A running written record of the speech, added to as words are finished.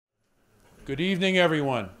Good evening,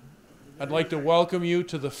 everyone. I'd like to welcome you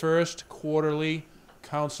to the first quarterly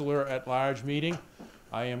Councilor-At-Large meeting.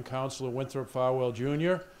 I am Councilor Winthrop Farwell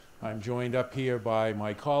Jr. I'm joined up here by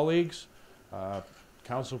my colleagues.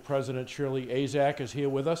 Council President Shirley Azak is here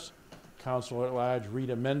with us. Councilor-At-Large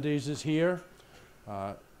Rita Mendez is here.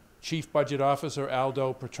 Chief Budget Officer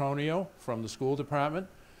Aldo Petronio from the School Department.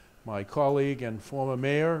 My colleague and former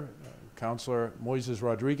mayor, Councilor Moises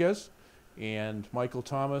Rodriguez, and Michael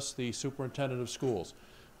Thomas, the Superintendent of Schools.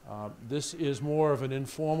 This is more of an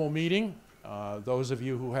informal meeting. Those of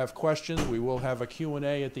you who have questions, we will have a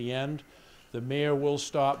Q&A at the end. The mayor will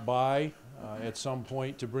stop by at some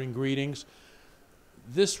point to bring greetings.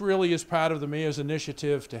 This really is part of the mayor's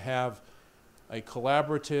initiative to have a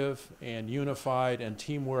collaborative and unified and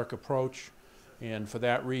teamwork approach, and for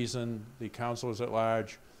that reason, the councilors at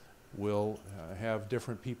large will have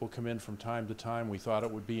different people come in from time to time. We thought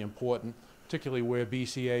it would be important, particularly where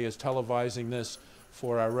BCA is televising this,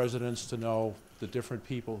 for our residents to know the different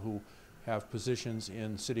people who have positions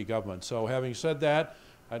in city government. So having said that,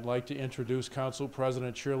 I'd like to introduce Council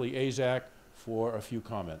President Shirley Azak for a few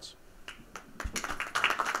comments.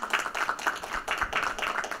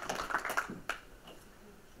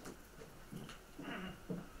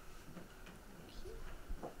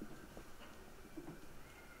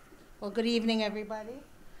 Well, good evening, everybody.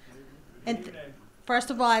 And first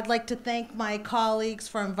of all, I'd like to thank my colleagues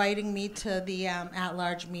for inviting me to the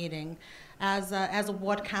at-large meeting. As a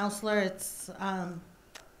ward councilor, it's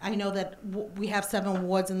I know that we have 7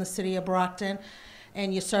 wards in the city of Brockton,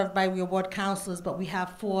 and you're served by your ward councilors, but we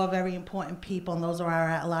have 4 very important people, and those are our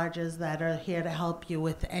at-larges that are here to help you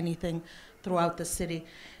with anything throughout the city.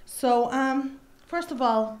 So, first of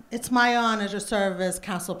all, it's my honor to serve as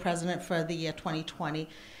council president for the year 2020.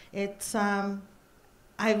 It's I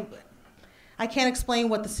can't explain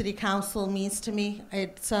what the city council means to me.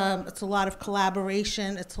 It's a lot of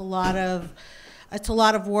collaboration. It's a lot of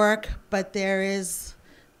work, but it is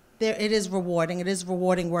rewarding. It is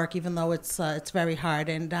rewarding work, even though it's very hard.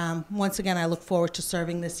 And once again, I look forward to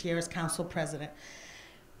serving this year as council president.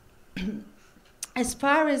 As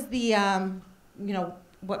far as the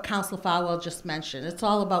what Councilor Farwell just mentioned, it's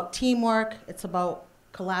all about teamwork. It's about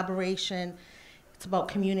collaboration. It's about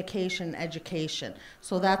communication and education.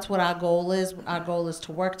 So that's what our goal is. Our goal is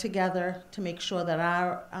to work together to make sure that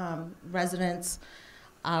our residents,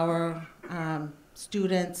 our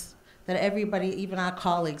students, that everybody, even our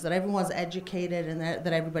colleagues, that everyone's educated and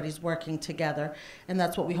that everybody's working together. And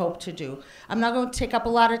that's what we hope to do. I'm not going to take up a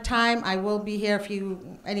lot of time. I will be here if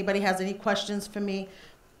anybody has any questions for me.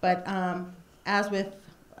 But as with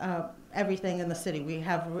everything in the city, we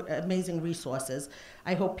have amazing resources.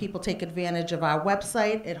 I hope people take advantage of our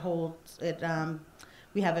website.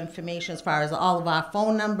 We have information as far as all of our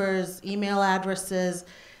phone numbers, email addresses,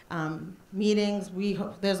 meetings.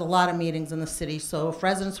 There's a lot of meetings in the city, so if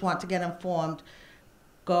residents want to get informed,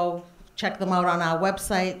 go check them out on our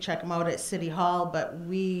website, check them out at City Hall, but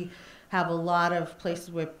we have a lot of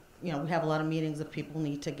places where we have a lot of meetings that people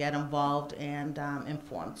need to get involved and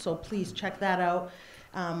informed. So please check that out.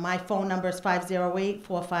 My phone number is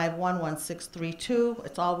 508-451-1632.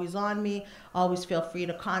 It's always on me. Always feel free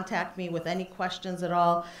to contact me with any questions at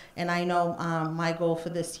all. And I know my goal for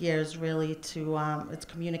this year is really it's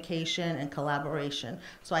communication and collaboration.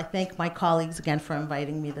 So I thank my colleagues again for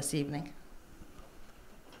inviting me this evening.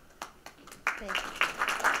 Thank you.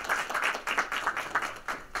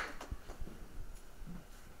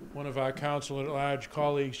 One of our Council-at-Large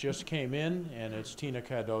colleagues just came in, and it's Tina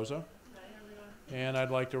Cardoza. And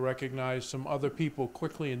I'd like to recognize some other people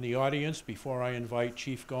quickly in the audience before I invite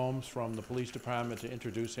Chief Gomes from the Police Department to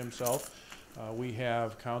introduce himself. We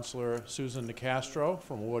have Councilor Susan DeCastro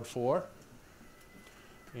from Ward 4.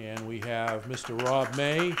 And we have Mr. Rob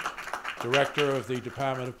May, Director of the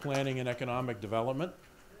Department of Planning and Economic Development.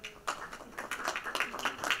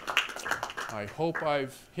 I hope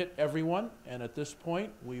I've hit everyone, and at this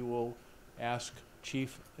point we will ask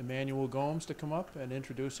Chief Emmanuel Gomes to come up and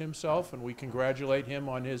introduce himself, and we congratulate him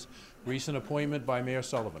on his recent appointment by Mayor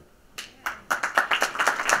Sullivan.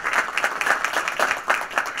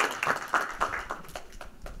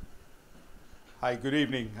 Hi, good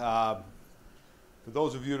evening. For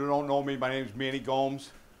those of you that don't know me, my name is Manny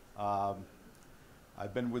Gomes.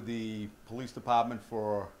 I've been with the police department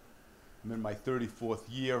I'm in my 34th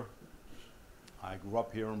year. I grew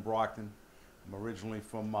up here in Brockton. I'm originally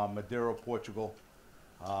from Madeira, Portugal.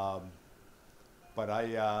 But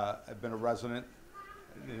I've been a resident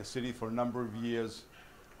in the city for a number of years.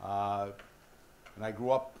 And I grew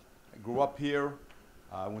up here.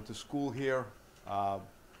 I went to school here.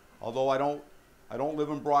 Although I don't live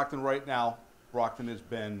in Brockton right now. Brockton has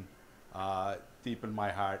been deep in my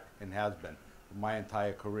heart and has been for my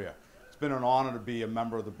entire career. It's been an honor to be a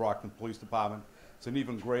member of the Brockton Police Department. It's an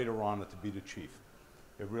even greater honor to be the chief.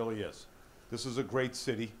 It really is. This is a great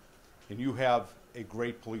city, and you have a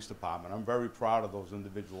great police department. I'm very proud of those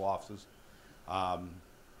individual officers.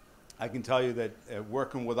 I can tell you that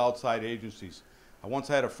working with outside agencies, I once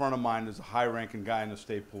had a friend of mine who's a high-ranking guy in the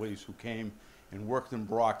state police who came and worked in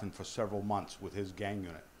Brockton for several months with his gang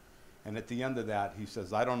unit. And at the end of that, he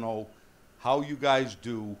says, I don't know how you guys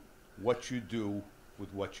do what you do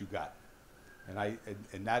with what you got.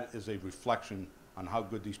 And that is a reflection on how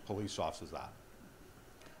good these police officers are.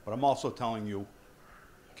 But I'm also telling you,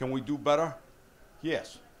 can we do better?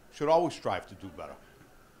 Yes. Should always strive to do better.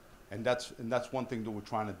 And that's one thing that we're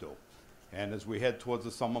trying to do. And as we head towards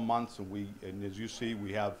the summer months, and as you see,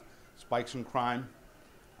 we have spikes in crime.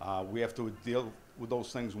 We have to deal with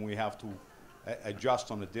those things, and we have to adjust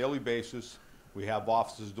on a daily basis. We have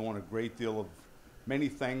officers doing a great deal of many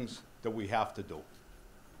things that we have to do.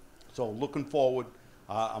 So looking forward,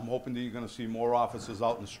 I'm hoping that you're going to see more officers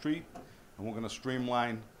out in the street, and we're going to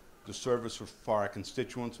streamline the service for our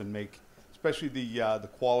constituents and make, especially the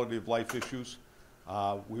quality of life issues.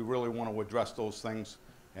 We really want to address those things,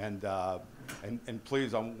 and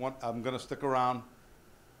please, I'm going to stick around,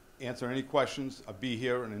 answer any questions. I'll be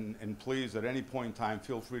here, and please, at any point in time,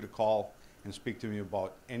 feel free to call and speak to me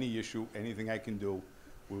about any issue, anything I can do.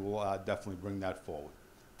 We will definitely bring that forward.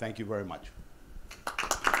 Thank you very much.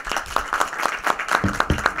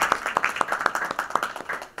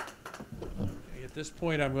 At this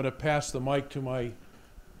point, I'm going to pass the mic to my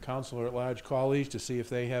Councilor-at-Large colleagues to see if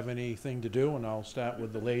they have anything to do, and I'll start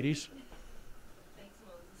with the ladies. Thanks,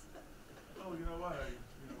 Moses. Oh, you know what?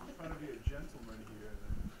 I'm trying to be a gentleman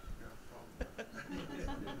here.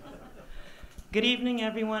 Good evening,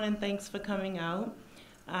 everyone, and thanks for coming out.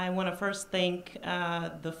 I want to first thank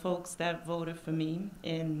the folks that voted for me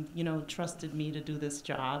and, trusted me to do this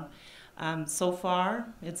job. So far,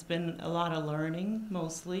 it's been a lot of learning,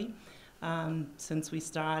 mostly. Since we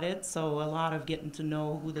started, so a lot of getting to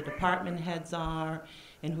know who the department heads are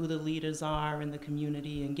and who the leaders are in the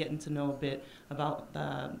community, and getting to know a bit about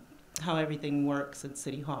how everything works at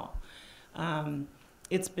City Hall.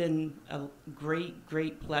 It's been a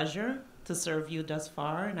great pleasure to serve you thus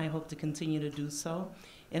far, and I hope to continue to do so.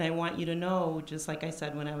 And I want you to know, just like I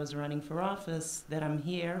said when I was running for office, that I'm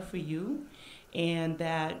here for you and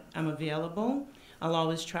that I'm available. I'll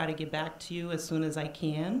always try to get back to you as soon as I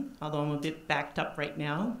can, although I'm a bit backed up right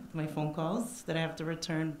now with my phone calls that I have to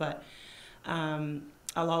return. But I'll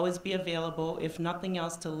always be available, if nothing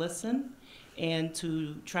else, to listen and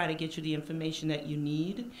to try to get you the information that you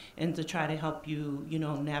need, and to try to help you,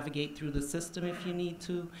 navigate through the system if you need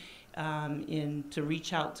to, and to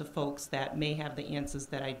reach out to folks that may have the answers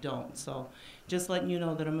that I don't. So just letting you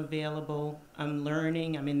know that I'm available. I'm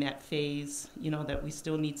learning. I'm in that phase, that we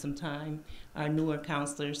still need some time, our newer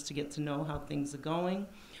counselors, to get to know how things are going.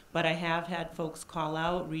 But I have had folks call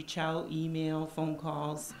out, reach out, email, phone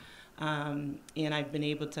calls, and I've been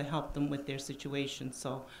able to help them with their situation.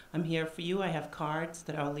 So I'm here for you. I have cards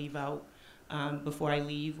that I'll leave out before I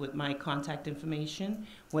leave with my contact information.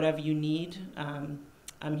 Whatever you need,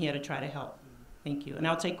 I'm here to try to help. Thank you. And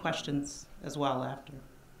I'll take questions as well after.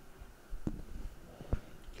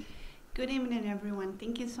 Good evening, everyone.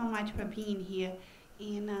 Thank you so much for being here.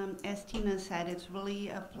 And as Tina said, it's really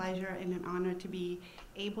a pleasure and an honor to be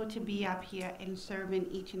able to be up here and serving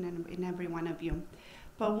each and every one of you.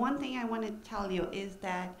 But one thing I want to tell you is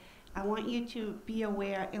that I want you to be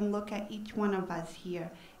aware and look at each one of us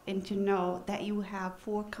here, and to know that you have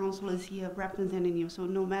 4 counselors here representing you. So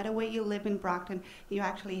no matter where you live in Brockton, you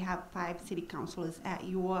actually have 5 city councilors at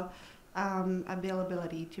your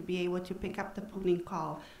availability to be able to pick up the phone and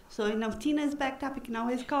call. So if Tina's backed up, you can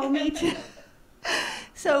always call me too.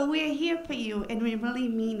 So we're here for you, and we really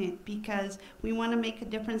mean it, because we want to make a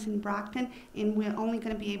difference in Brockton, and we're only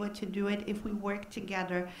going to be able to do it if we work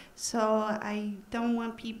together. So I don't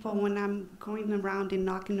want people, when I'm going around and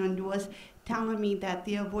knocking on doors, telling me that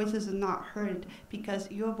their voices are not heard,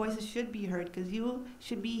 because your voices should be heard, because you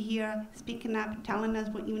should be here speaking up, telling us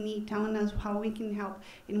what you need, telling us how we can help,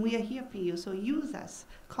 and we are here for you. So use us,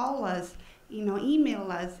 call us,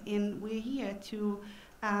 email us, and we're here to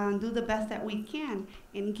do the best that we can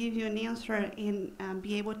and give you an answer, and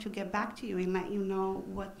be able to get back to you and let you know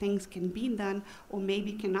what things can be done or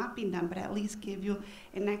maybe cannot be done, but at least give you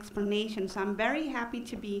an explanation. So I'm very happy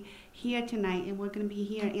to be here tonight, and we're going to be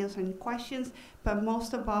here answering questions, but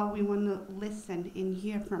most of all, we want to listen and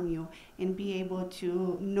hear from you and be able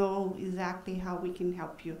to know exactly how we can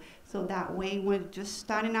help you. So that way, we're just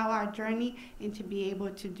starting out our journey and to be able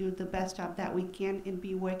to do the best job that we can and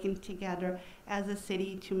be working together as a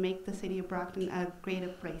city to make the city of Brockton a greater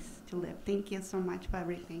place to live. Thank you so much for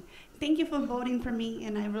everything. Thank you for voting for me,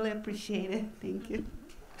 and I really appreciate it. Thank you.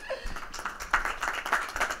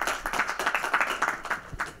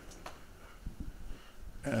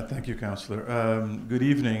 Thank you, Councilor. Good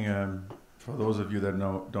evening. For those of you that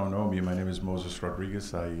don't know me, my name is Moses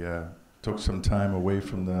Rodriguez. I took some time away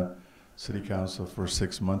from the City Council for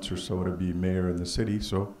 6 months or so to be mayor in the city,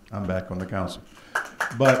 so I'm back on the council.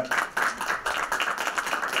 But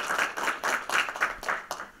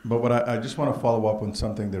what I just want to follow up on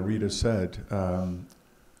something that Rita said.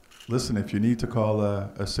 Listen, if you need to call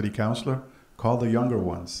a city councilor, call the younger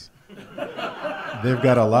ones. They've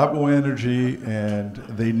got a lot more energy and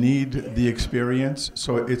they need the experience.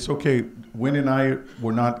 So it's okay. Wynn and I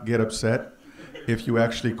will not get upset if you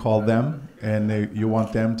actually call them and you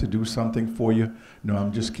want them to do something for you. No,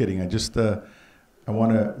 I'm just kidding. I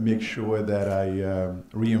want to make sure that I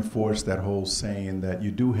reinforce that whole saying that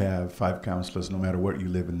you do have 5 councilors no matter where you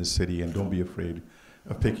live in the city, and don't be afraid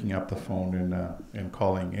of picking up the phone and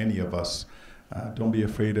calling any of us. Don't be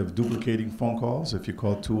afraid of duplicating phone calls. If you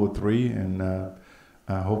call 2 or 3, and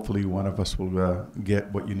hopefully one of us will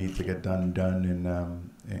get what you need to get done,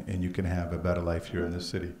 and you can have a better life here in the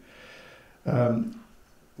city.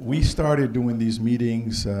 We started doing these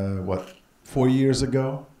meetings, 4 years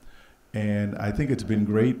ago? And I think it's been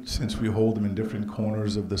great since we hold them in different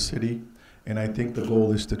corners of the city. And I think the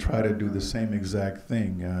goal is to try to do the same exact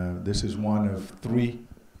thing. This is one of 3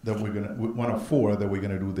 that one of 4 that we're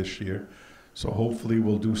gonna do this year. So hopefully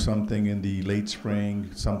we'll do something in the late spring,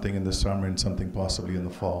 something in the summer, and something possibly in the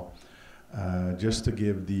fall. Just to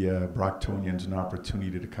give the Brocktonians an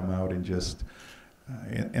opportunity to come out and just,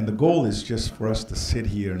 and the goal is just for us to sit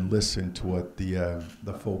here and listen to what the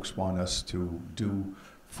folks want us to do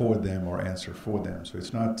for them or answer for them. So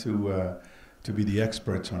it's not to be the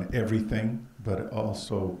experts on everything, but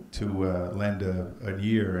also to lend an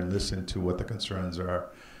ear and listen to what the concerns are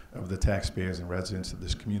of the taxpayers and residents of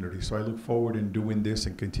this community. So I look forward in doing this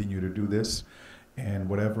and continue to do this. And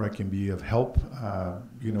whatever I can be of help,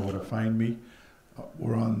 you know where to find me.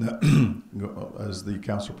 We're on the, as the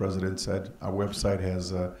council president said, our website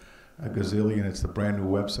has a gazillion. It's the brand new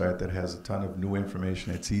website that has a ton of new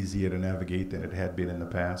information. It's easier to navigate than it had been in the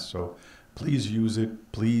past. So please use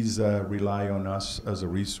it. Please rely on us as a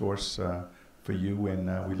resource for you.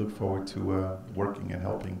 And we look forward to working and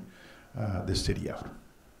helping this city out.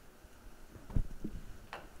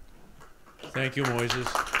 Thank you, Moises.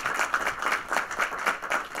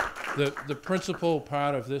 The principal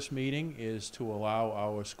part of this meeting is to allow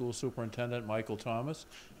our school superintendent, Michael Thomas,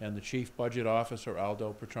 and the chief budget officer,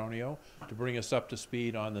 Aldo Petronio, to bring us up to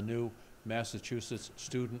speed on the new Massachusetts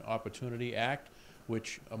Student Opportunity Act,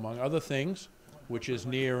 which, among other things, which is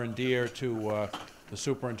near and dear to the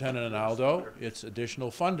superintendent and Aldo, it's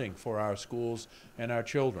additional funding for our schools and our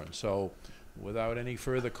children. So without any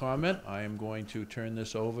further comment, I am going to turn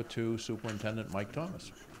this over to Superintendent Mike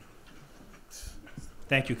Thomas.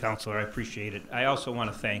 Thank you, Councilor. I appreciate it. I also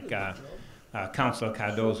want to thank Councilor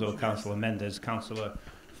Cardozo, Councilor Mendez, Councilor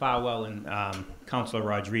Farwell, and Councilor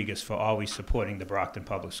Rodriguez for always supporting the Brockton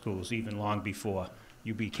Public Schools. Even long before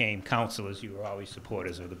you became councilors, you were always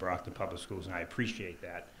supporters of the Brockton Public Schools, and I appreciate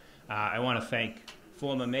that. I want to thank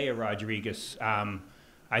former Mayor Rodriguez.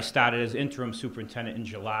 I started as interim superintendent in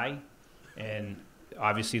July, and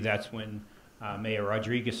obviously that's when Mayor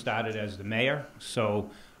Rodriguez started as the mayor. So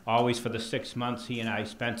always for the 6 months he and I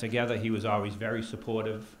spent together, he was always very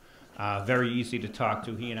supportive, very easy to talk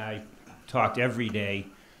to. He and I talked every day,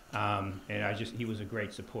 and he was a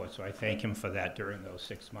great support. So I thank him for that during those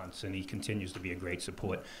 6 months, and he continues to be a great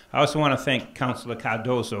support. I also want to thank Councilor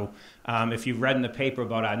Cardozo. If you've read in the paper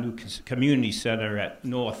about our new community center at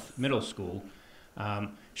North Middle School,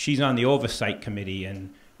 she's on the oversight committee,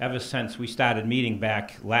 and ever since we started meeting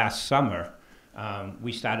back last summer,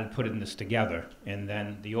 we started putting this together. And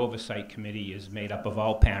then the oversight committee is made up of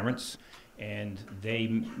all parents, and they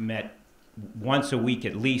met once a week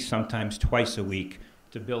at least, sometimes twice a week,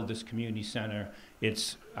 to build this community center.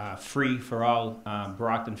 It's free for all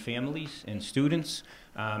Brockton families and students.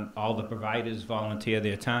 All the providers volunteer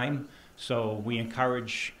their time. So we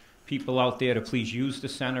encourage people out there to please use the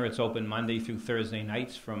center. It's open Monday through Thursday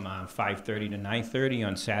nights from 5:30 to 9:30,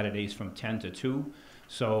 on Saturdays from 10 to 2.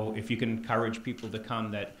 So if you can encourage people to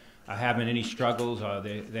come that are having any struggles, or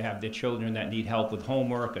they have their children that need help with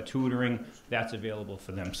homework or tutoring, that's available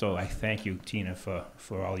for them. So I thank you, Tina,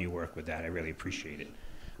 for all your work with that. I really appreciate it.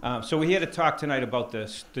 So we're here to talk tonight about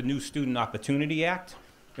the new Student Opportunity Act.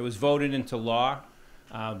 It was voted into law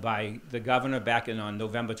by the governor back on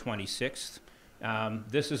November 26th.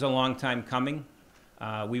 This is a long time coming.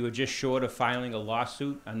 We were just short of filing a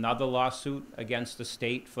lawsuit, another lawsuit against the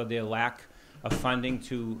state for their lack of funding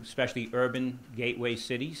to especially urban gateway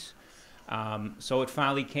cities. So it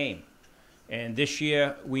finally came. And this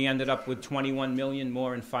year we ended up with 21 million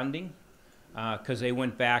more in funding because they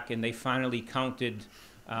went back and they finally counted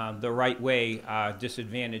the right way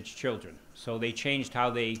disadvantaged children. So they changed how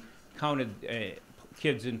they counted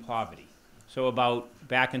kids in poverty. So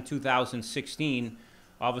back in 2016,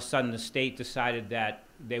 all of a sudden the state decided that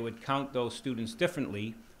they would count those students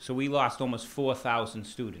differently. So we lost almost 4,000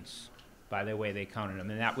 students by the way they counted them,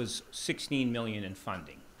 and that was 16 million in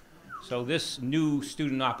funding. So this new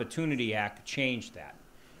Student Opportunity Act changed that.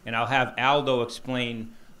 And I'll have Aldo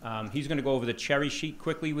explain, he's gonna go over the cherry sheet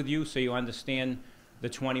quickly with you so you understand the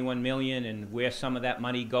 21 million and where some of that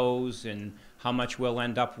money goes and how much we'll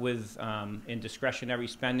end up with in discretionary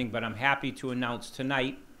spending. But I'm happy to announce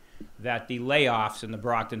tonight that the layoffs in the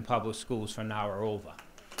Brockton Public Schools for now are over.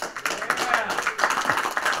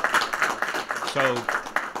 So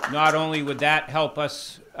not only would that help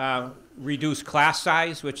us reduce class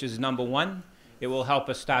size, which is number one, it will help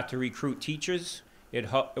us start to recruit teachers.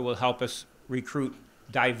 It will help us recruit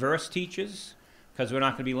diverse teachers, because we're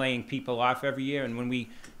not going to be laying people off every year. And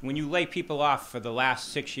when you lay people off for the last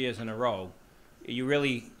 6 years in a row,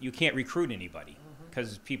 you can't recruit anybody,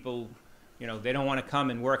 because people, they don't want to come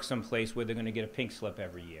and work someplace where they're going to get a pink slip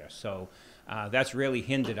every year. So that's really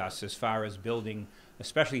hindered us as far as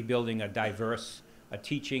especially building a diverse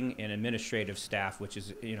teaching and administrative staff, which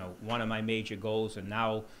is one of my major goals. And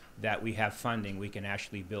now that we have funding, we can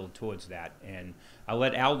actually build towards that. And I'll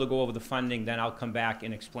let Aldo go over the funding, then I'll come back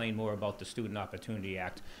and explain more about the Student Opportunity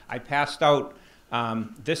Act. I passed out,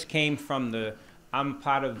 this came from I'm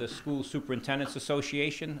part of the School Superintendents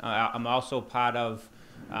Association. I'm also part of,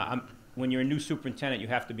 when you're a new superintendent, you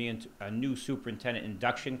have to be in a new superintendent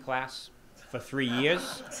induction class for 3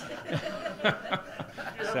 years.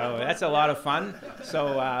 So that's a lot of fun.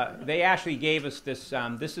 So they actually gave us this,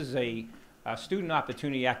 this is a Student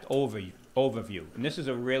Opportunity Act overview. And this is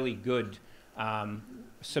a really good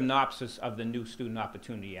synopsis of the new Student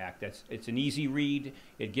Opportunity Act. It's an easy read.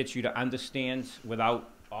 It gets you to understand without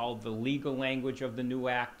all the legal language of the new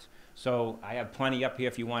act. So I have plenty up here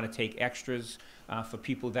if you want to take extras for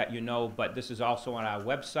people that you know, but this is also on our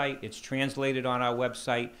website. It's translated on our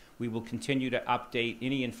website. We will continue to update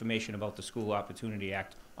any information about the School Opportunity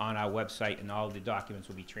Act on our website, and all the documents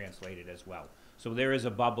will be translated as well. So there is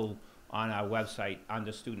a bubble on our website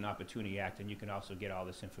under Student Opportunity Act, and you can also get all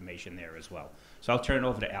this information there as well. So I'll turn it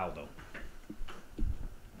over to Aldo.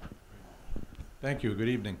 Thank you. Good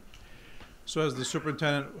evening. So as the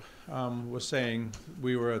superintendent was saying,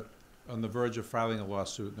 we were on the verge of filing a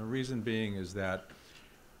lawsuit. And the reason being is that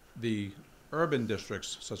the urban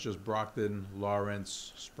districts, such as Brockton,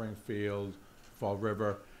 Lawrence, Springfield, Fall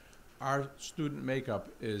River, our student makeup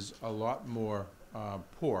is a lot more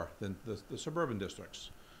poor than the suburban districts.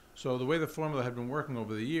 So the way the formula had been working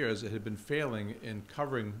over the years, it had been failing in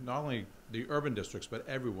covering not only the urban districts, but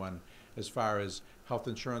everyone as far as health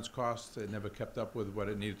insurance costs. It never kept up with what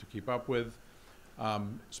it needed to keep up with.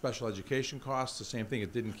 Special education costs, the same thing.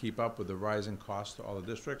 It didn't keep up with the rising costs to all the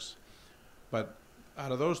districts. But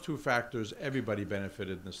out of those two factors, everybody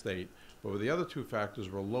benefited in the state. But the other two factors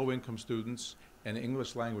were low-income students and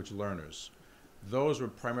English language learners. Those were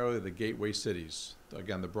primarily the gateway cities.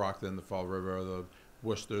 Again, the Brockton, the Fall River, the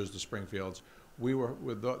Worcesters, the Springfields.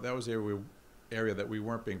 That was the area that we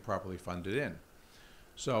weren't being properly funded in.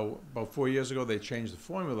 So about 4 years ago, they changed the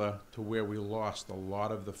formula to where we lost a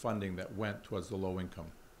lot of the funding that went towards the low-income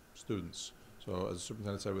students. So as the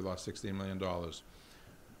superintendent said, we lost $16 million.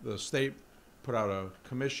 The state put out a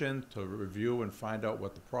commission to review and find out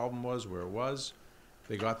what the problem was, where it was.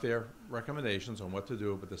 They got their recommendations on what to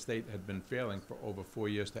do, but the state had been failing for over 4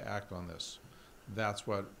 years to act on this. That's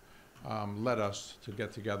what led us to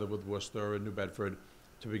get together with Worcester and New Bedford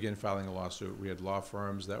to begin filing a lawsuit. We had law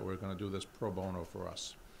firms that were going to do this pro bono for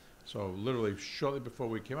us. So literally shortly before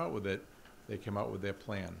we came out with it, they came out with their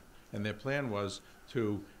plan. And their plan was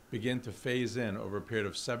to begin to phase in over a period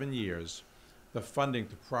of 7 years the funding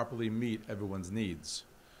to properly meet everyone's needs.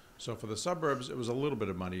 So for the suburbs, it was a little bit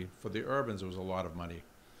of money. For the urbans, it was a lot of money.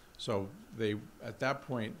 So they, at that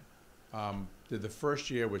point, did the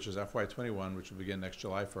first year, which is FY21, which will begin next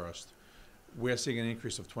July 1st, we're seeing an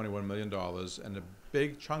increase of $21 million, and a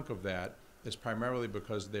big chunk of that is primarily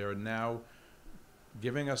because they are now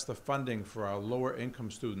giving us the funding for our lower income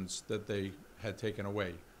students that they had taken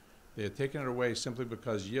away. They had taken it away simply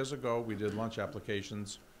because years ago we did lunch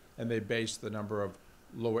applications, and they based the number of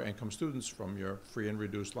lower income students from your free and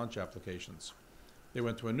reduced lunch applications. They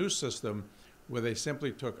went to a new system where they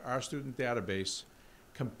simply took our student database,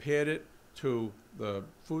 compared it to the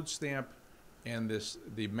food stamp and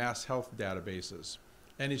the mass health databases.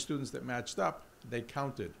 Any students that matched up, they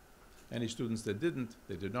counted. Any students that didn't,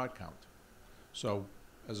 they did not count. So,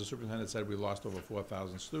 as the superintendent said, we lost over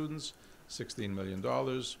 4,000 students, $16 million.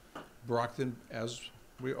 Brockton, as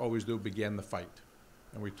we always do, began the fight.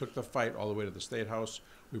 And we took the fight all the way to the State House.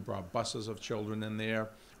 We brought buses of children in there.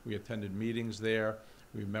 We attended meetings there.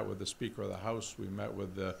 We met with the Speaker of the House. We met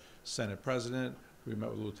with the Senate President. We met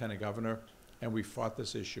with the Lieutenant Governor. And we fought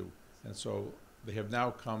this issue. And so they have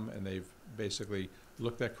now come and they've basically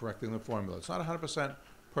looked at correcting the formula. It's not 100%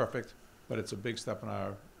 perfect, but it's a big step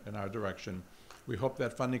in our direction. We hope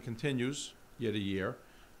that funding continues year to year,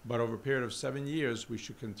 but over a period of 7 years, we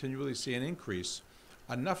should continually see an increase,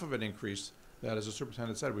 enough of an increase that, as the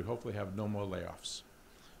superintendent said, we hopefully have no more layoffs.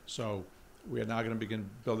 So we are now going to begin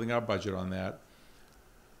building our budget on that.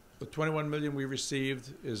 The $21 million we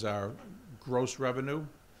received is our gross revenue.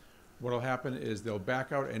 What will happen is they'll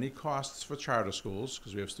back out any costs for charter schools,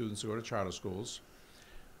 because we have students who go to charter schools.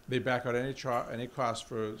 They back out any costs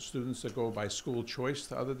for students that go by school choice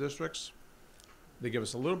to other districts. They give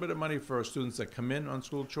us a little bit of money for students that come in on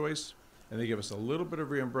school choice, and they give us a little bit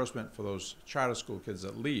of reimbursement for those charter school kids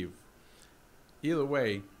that leave. Either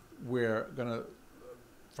way, we're gonna,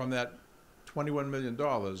 from that $21 million,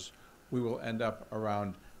 we will end up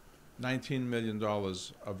around $19 million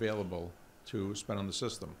available to spend on the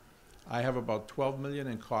system. I have about $12 million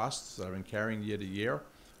in costs that I've been carrying year to year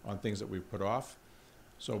on things that we've put off.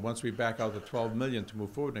 So once we back out the $12 million to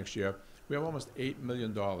move forward next year, we have almost $8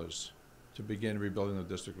 million to begin rebuilding the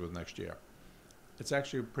district with next year. It's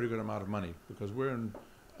actually a pretty good amount of money because we're in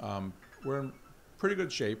pretty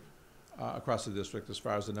good shape across the district as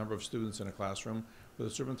far as the number of students in a classroom. But the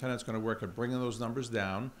superintendent's going to work at bringing those numbers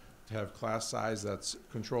down to have class size that's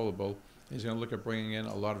controllable. He's going to look at bringing in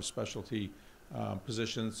a lot of specialty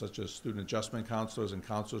positions such as student adjustment counselors and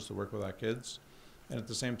counselors to work with our kids. And at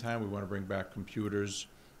the same time, we want to bring back computers.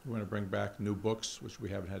 We want to bring back new books, which we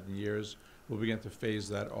haven't had in years. We'll begin to phase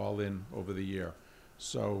that all in over the year.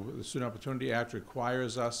 So the Student Opportunity Act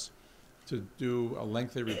requires us to do a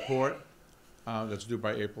lengthy report that's due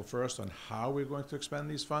by April 1st on how we're going to expend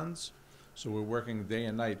these funds. So we're working day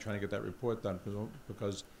and night trying to get that report done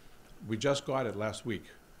because we just got it last week,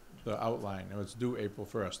 the outline, and it's due April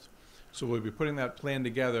 1st. So we'll be putting that plan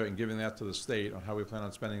together and giving that to the state on how we plan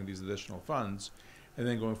on spending these additional funds. And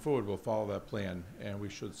then going forward, we'll follow that plan, and we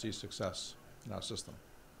should see success in our system.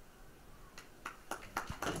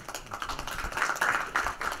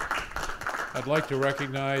 I'd like to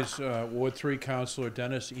recognize Ward 3 Councilor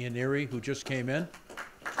Dennis Iannieri, who just came in.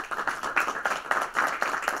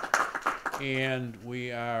 And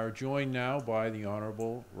we are joined now by the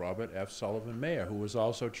Honorable Robert F. Sullivan, Mayor, who is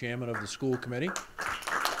also Chairman of the School Committee.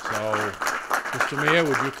 So, Mr. Mayor,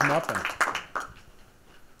 would you come up and...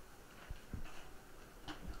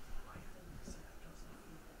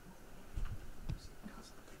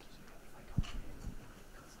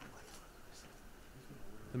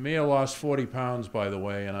 The mayor lost 40 pounds, by the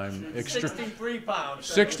way, and I'm 63 pounds.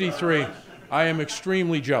 63. I am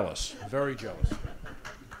extremely jealous, very jealous.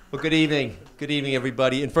 Well, good evening. Good evening,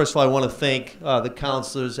 everybody. And first of all, I want to thank the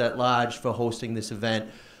Councilors at Large for hosting this event.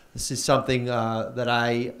 This is something that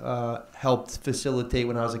I helped facilitate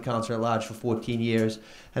when I was a Councilor at Large for 14 years.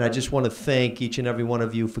 And I just want to thank each and every one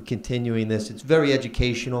of you for continuing this. It's very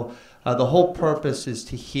educational. The whole purpose is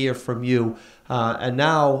to hear from you. And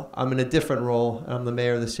now I'm in a different role. I'm the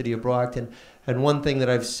mayor of the city of Brockton. And one thing that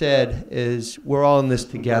I've said is we're all in this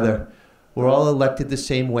together. We're all elected the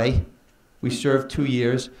same way. We serve 2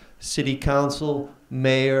 years. City council,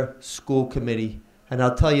 mayor, school committee. And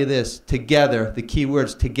I'll tell you this, together, the key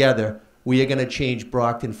words together, we are going to change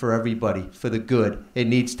Brockton for everybody, for the good. It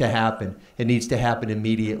needs to happen. It needs to happen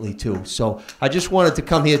immediately, too. So I just wanted to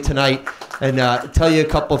come here tonight and tell you a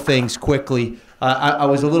couple things quickly. I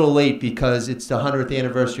was a little late because it's the 100th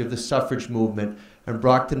anniversary of the suffrage movement. And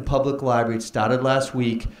Brockton Public Library, it started last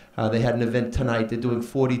week. They had an event tonight. They're doing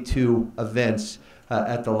 42 events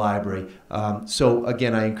at the library. So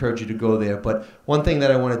again, I encourage you to go there. But one thing that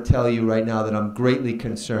I want to tell you right now that I'm greatly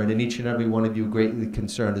concerned, and each and every one of you greatly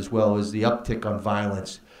concerned as well, is the uptick on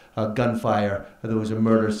violence, gunfire. There was a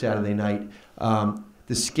murder Saturday night.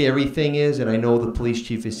 The scary thing is, and I know the police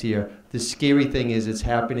chief is here, the scary thing is it's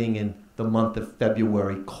happening in the month of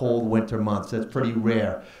February, cold winter months. That's pretty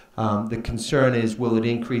rare. The concern is, will it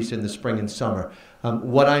increase in the spring and summer?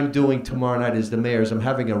 What I'm doing tomorrow night as the mayor is I'm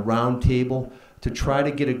having a round table to try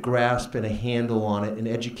to get a grasp and a handle on it and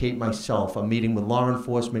educate myself. I'm meeting with law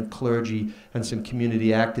enforcement, clergy, and some community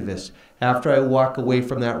activists. After I walk away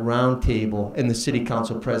from that round table, and the city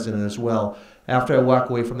council president as well, after I walk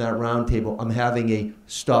away from that round table, I'm having a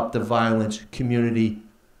Stop the Violence community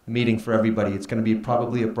meeting for everybody. It's going to be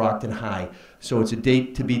probably at Brockton High. So it's a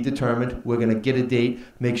date to be determined. We're going to get a date,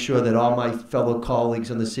 make sure that all my fellow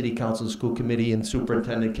colleagues on the city council, school committee, and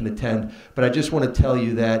superintendent can attend. But I just want to tell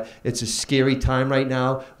you that it's a scary time right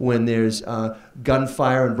now when there's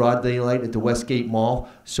gunfire in broad daylight at the Westgate Mall.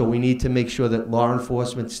 So we need to make sure that law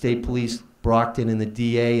enforcement, state police, Brockton, and the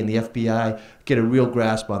DA and the FBI get a real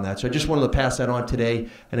grasp on that. So I just wanted to pass that on today.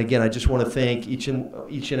 And again, I just want to thank each and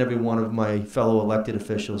every one of my fellow elected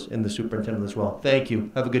officials and the superintendent as well. Thank you.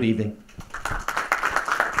 Have a good evening.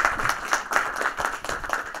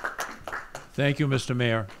 Thank you, Mr.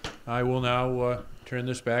 Mayor. I will now turn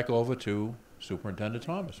this back over to Superintendent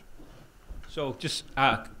Thomas. So just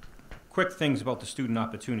quick things about the Student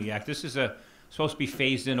Opportunity Act. This is supposed to be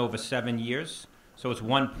phased in over 7 years. So it's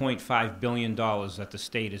 $1.5 billion that the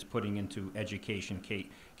state is putting into education,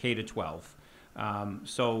 K to 12.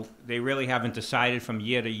 So they really haven't decided from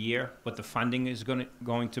year to year what the funding is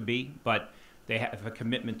going to be, but they have a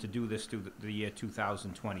commitment to do this through the year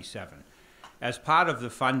 2027. As part of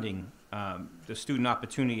the funding, the Student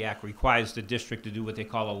Opportunity Act requires the district to do what they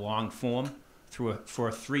call a long form for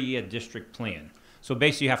a 3-year district plan. So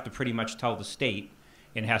basically you have to pretty much tell the state,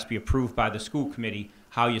 and it has to be approved by the school committee,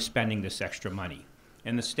 how you're spending this extra money.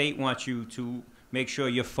 And the state wants you to make sure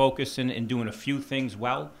you're focusing and doing a few things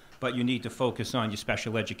well, but you need to focus on your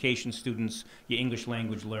special education students, your English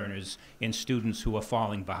language learners, and students who are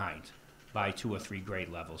falling behind by 2 or 3 grade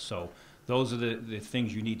levels. So those are the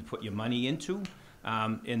things you need to put your money into.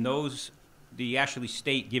 And the actually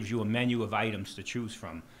state gives you a menu of items to choose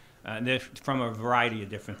from. And they're from a variety of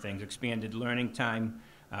different things: expanded learning time,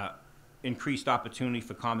 increased opportunity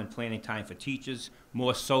for common planning time for teachers,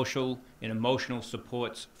 more social and emotional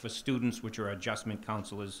supports for students, which are adjustment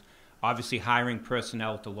counselors, obviously hiring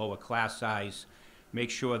personnel to lower class size,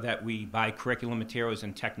 make sure that we buy curriculum materials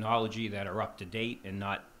and technology that are up to date and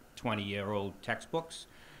not 20-year-old textbooks.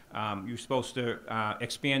 You're supposed to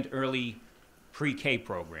expand early pre-K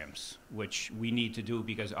programs, which we need to do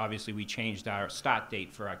because obviously we changed our start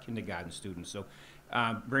date for our kindergarten students. So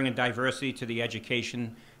bringing diversity to the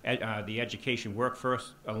education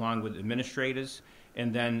workforce along with administrators,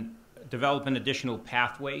 and then developing additional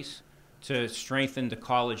pathways to strengthen the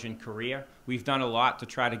college and career. We've done a lot to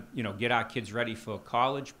try to get our kids ready for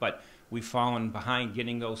college, but we've fallen behind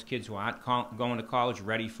getting those kids who aren't going to college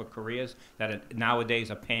ready for careers that nowadays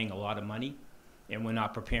are paying a lot of money, and we're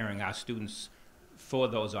not preparing our students for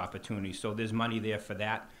those opportunities. So there's money there for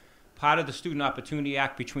that. Part of the Student Opportunity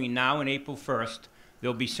Act, between now and April 1st,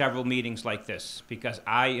 there'll be several meetings like this because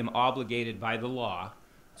I am obligated by the law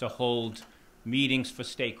to hold meetings for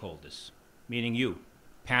stakeholders, meaning you,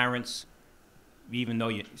 parents, even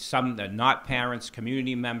though some are not parents,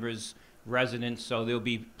 community members, residents. So there'll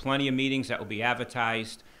be plenty of meetings that will be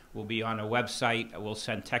advertised. We'll be on a website. We'll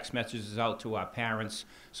send text messages out to our parents.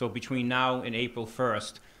 So between now and April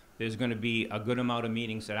 1st, there's going to be a good amount of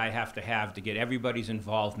meetings that I have to get everybody's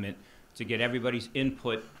involvement, to get everybody's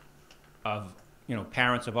input of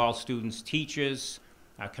parents of all students, teachers,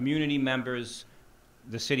 community members,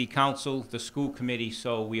 the city council, the school committee,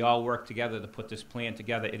 so we all work together to put this plan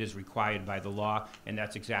together. It is required by the law, and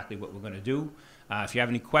that's exactly what we're going to do. If you have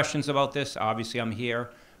any questions about this, obviously I'm here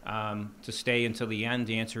to stay until the end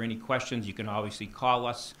to answer any questions. You can obviously call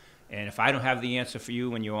us, and if I don't have the answer for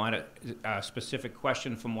you and you want a specific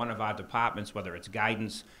question from one of our departments, whether it's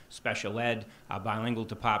guidance, special ed, our bilingual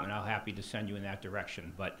department, I'm happy to send you in that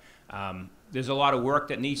direction. But there's a lot of work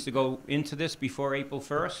that needs to go into this before April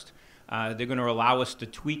 1st. They're going to allow us to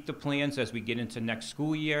tweak the plans as we get into next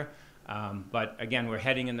school year. But again, we're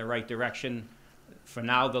heading in the right direction. For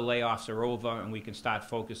now, the layoffs are over, and we can start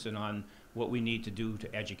focusing on what we need to do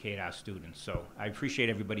to educate our students. So I appreciate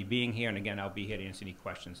everybody being here, and again, I'll be here to answer any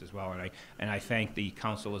questions as well. And I thank the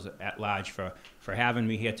Councilors-At-Large for having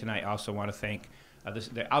me here tonight. I also want to thank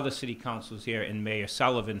the other city councils here and Mayor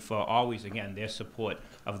Sullivan for always, again, their support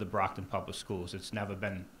of the Brockton Public Schools. That's never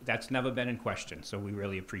been in question, so we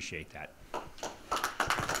really appreciate that.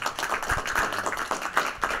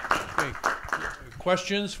 Okay.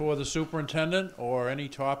 Questions for the superintendent or any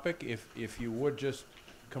topic? If you would just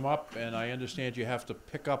come up, and I understand you have to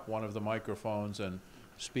pick up one of the microphones and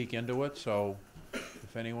speak into it, so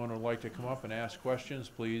if anyone would like to come up and ask questions,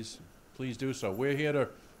 please do so. We're here to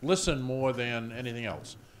listen more than anything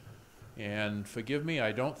else. And forgive me,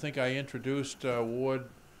 I don't think I introduced Ward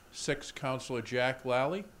 6 Councilor Jack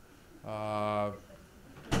Lally.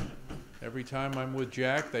 Every time I'm with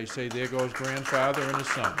Jack, they say, there goes grandfather and his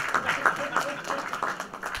son.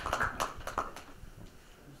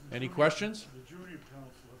 Any questions?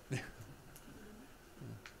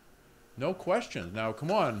 No questions. Now,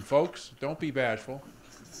 come on, folks. Don't be bashful.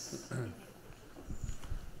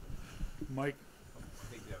 Mike?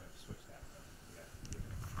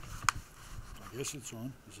 I guess it's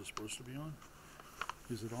on. Is it supposed to be on?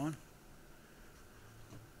 Is it on?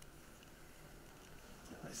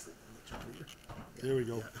 There we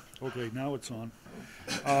go. Okay, now it's on.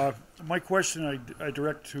 My question I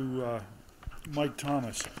direct to Mike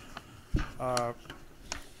Thomas.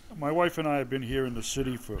 My wife and I have been here in the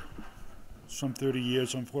city for some 30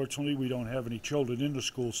 years. Unfortunately, we don't have any children in the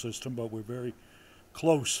school system, but we're very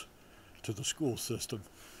close to the school system,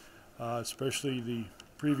 especially the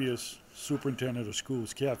previous superintendent of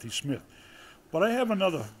schools, Kathy Smith. But I have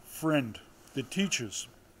another friend that teaches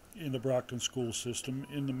in the Brockton school system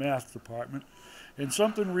in the math department, and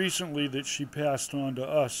something recently that she passed on to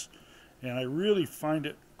us, and I really find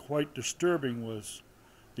it quite disturbing, was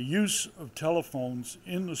the use of telephones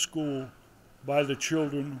in the school by the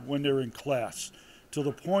children when they're in class, to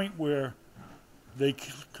the point where they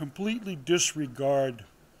completely disregard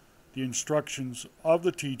the instructions of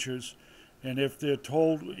the teachers, and if they're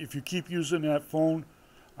told, if you keep using that phone,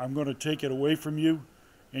 I'm going to take it away from you,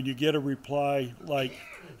 and you get a reply like,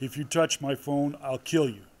 if you touch my phone, I'll kill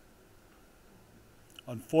you.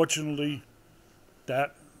 Unfortunately,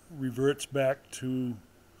 that reverts back to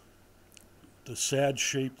the sad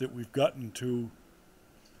shape that we've gotten to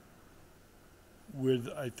with,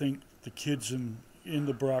 I think, the kids in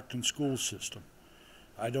the Brockton school system.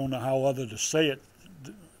 I don't know how other to say it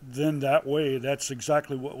than that way. That's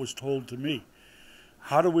exactly what was told to me.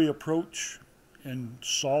 How do we approach and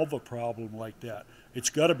solve a problem like that? It's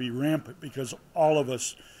got to be rampant, because all of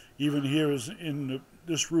us, even here in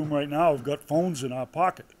this room right now, have got phones in our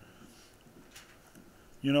pocket.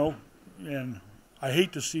 You know, and I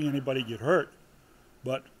hate to see anybody get hurt,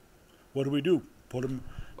 but what do? Put them.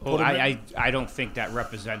 I don't think that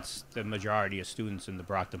represents the majority of students in the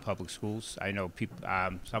Brockton Public Schools. I know people.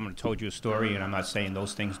 Someone told you a story, and I'm not saying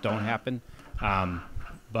those things don't happen,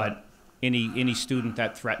 but any student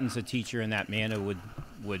that threatens a teacher in that manner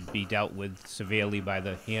would be dealt with severely by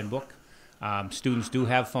the handbook. Students do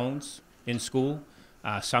have phones in school.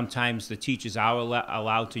 Sometimes the teachers are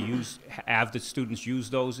allowed to have the students use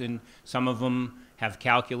those, and some of them have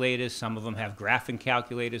calculators, some of them have graphing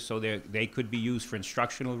calculators, so they could be used for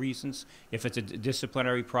instructional reasons. If it's a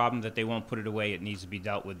disciplinary problem that they won't put it away, it needs to be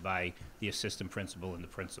dealt with by the assistant principal and the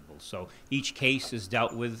principal. So each case is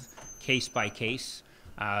dealt with case by case.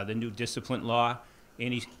 The new discipline law,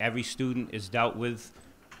 every student is dealt with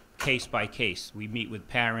case by case. We meet with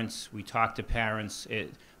parents, we talk to parents.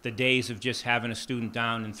 The days of just having a student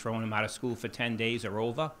down and throwing them out of school for 10 days are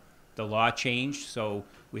over. The law changed, so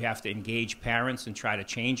we have to engage parents and try to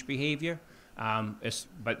change behavior.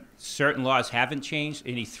 But certain laws haven't changed.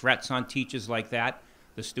 Any threats on teachers like that,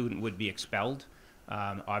 the student would be expelled,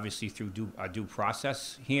 obviously through a due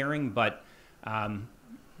process hearing. But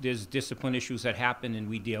there's discipline issues that happen, and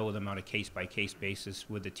we deal with them on a case-by-case basis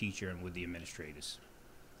with the teacher and with the administrators.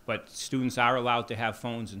 But students are allowed to have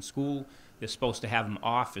phones in school. They're supposed to have them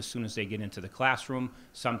off as soon as they get into the classroom.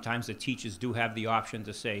 Sometimes the teachers do have the option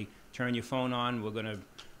to say, turn your phone on, we're going to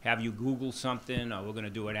have you Google something, or we're going to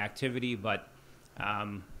do an activity, but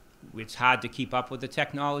it's hard to keep up with the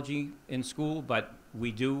technology in school, but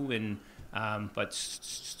we do, and but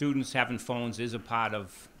students having phones is a part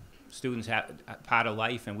of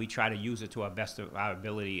life, and we try to use it to our best of our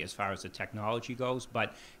ability as far as the technology goes.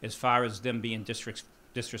 But as far as them being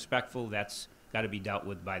disrespectful, that's got to be dealt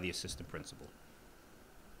with by the assistant principal.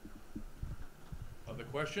 Other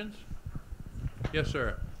questions? Yes,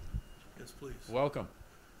 sir. Yes, please. Welcome.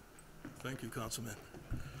 Thank you, Councilman.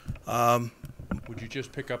 Would you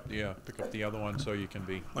just pick up the other one so you can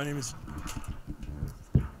be? My name is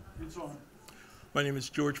It's on. My name is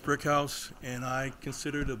George Brickhouse, and I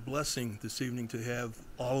consider it a blessing this evening to have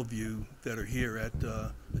all of you that are here at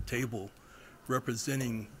the table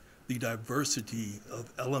representing the diversity of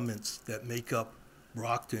elements that make up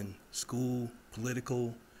Brockton, school,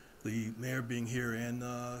 political, the mayor being here, and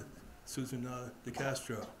Susan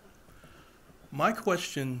DeCastro. My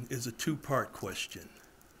question is a two-part question,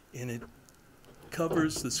 and it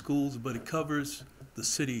covers the schools, but it covers the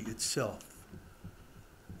city itself,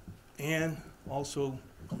 and also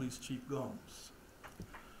Police Chief Gomes.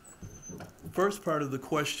 First part of the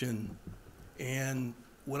question, and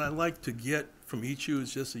what I'd like to get from each of you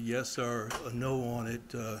is just a yes or a no on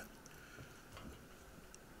it.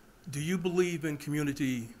 Do you believe in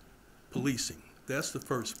community policing? That's the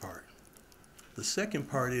first part. The second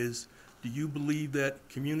part is, do you believe that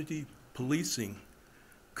community policing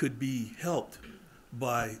could be helped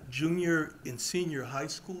by junior and senior high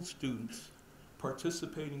school students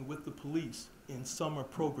participating with the police in summer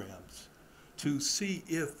programs to see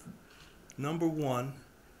if, number one,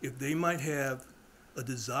 if they might have a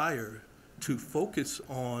desire to focus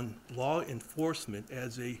on law enforcement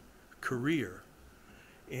as a career,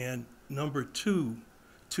 and number two,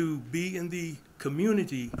 to be in the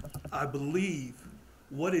community. I believe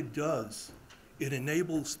what it does, it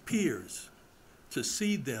enables peers to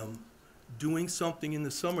see them doing something in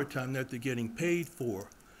the summertime that they're getting paid for.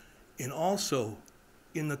 And also,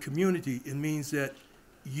 in the community, it means that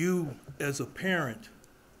you, as a parent,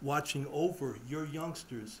 watching over your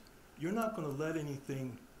youngsters, you're not going to let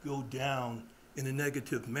anything go down in a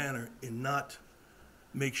negative manner and not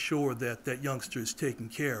make sure that that youngster is taken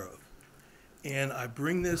care of. And I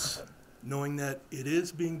bring this knowing that it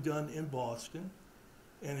is being done in Boston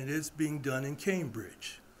and it is being done in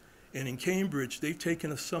Cambridge. And in Cambridge, they've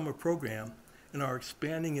taken a summer program and are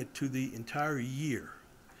expanding it to the entire year.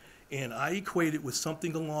 And I equate it with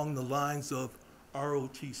something along the lines of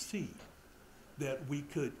ROTC, that we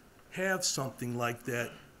could have something like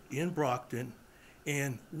that in Brockton.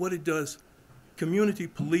 And what it does, community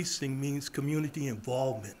policing means community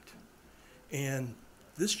involvement. And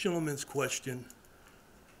this gentleman's question,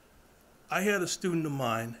 I had a student of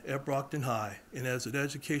mine at Brockton High, and as an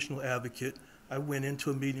educational advocate, I went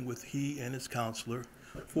into a meeting with he and his counselor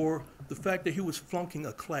for the fact that he was flunking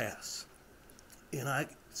a class. And I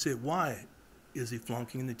said, why is he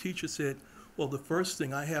flunking? And the teacher said, well, the first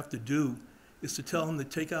thing I have to do is to tell him to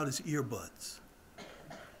take out his earbuds.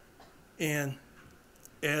 And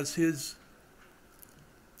as his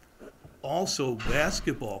also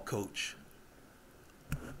basketball coach,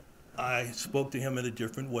 I spoke to him in a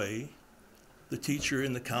different way. The teacher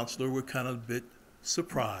and the counselor were kind of a bit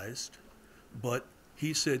surprised, but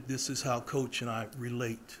he said, this is how Coach and I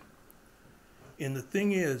relate. And the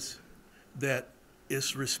thing is that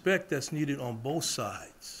it's respect that's needed on both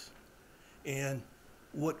sides. And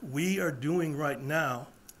what we are doing right now,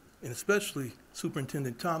 and especially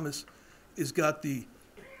Superintendent Thomas, is got the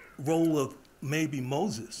role of maybe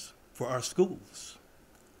Moses for our schools.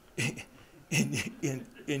 And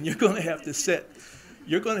you're going to have to set,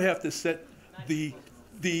 the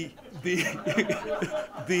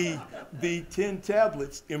 10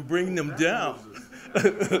 tablets and bring them down.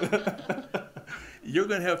 You're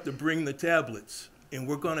going to have to bring the tablets, and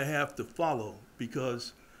we're going to have to follow,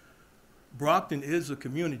 because Brockton is a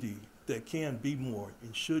community that can be more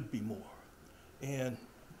and should be more. And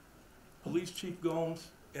Police Chief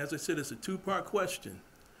Gomes, as I said, it's a two-part question.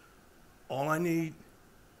 All I need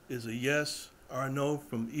is a yes or a no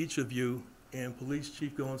from each of you. And Police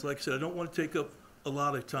Chief Gomes, like I said, I don't want to take up a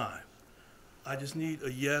lot of time. I just need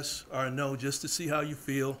a yes or a no just to see how you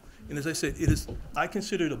feel. And as I said, I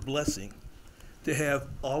consider it a blessing to have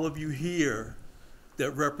all of you here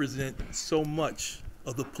that represent so much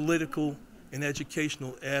of the political and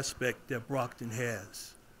educational aspect that Brockton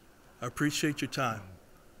has. I appreciate your time.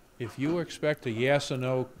 If you expect a yes or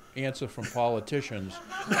no answer from politicians,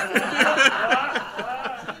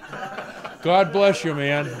 God bless you,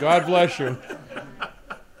 man. God bless you.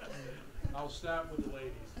 I'll start with the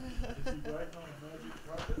ladies. Is he writing on a magic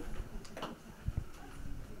carpet?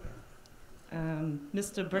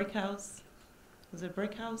 Mr. Brickhouse, was it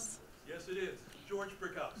Brickhouse? Yes, it is. George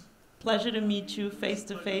Brickhouse. Pleasure to meet you face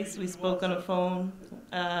to face. We spoke on the phone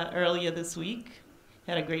earlier this week.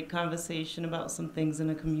 Had a great conversation about some things in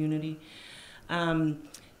the community.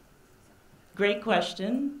 Great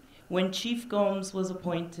question. When Chief Gomes was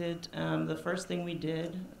appointed, the first thing we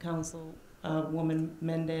did, Councilwoman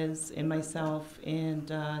Mendez and myself and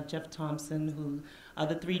Jeff Thompson, who are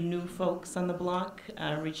the three new folks on the block,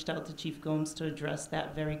 reached out to Chief Gomes to address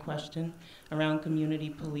that very question around community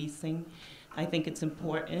policing. I think it's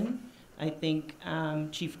important. I think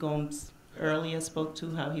Chief Gomes earlier spoke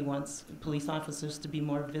to how he wants police officers to be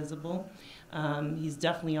more visible. He's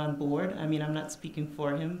definitely on board. I mean, I'm not speaking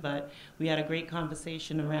for him, but we had a great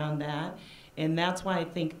conversation around that. And that's why I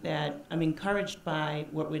think that I'm encouraged by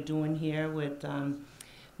what we're doing here with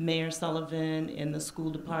Mayor Sullivan and the school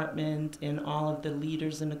department and all of the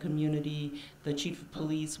leaders in the community, the chief of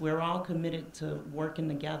police. We're all committed to working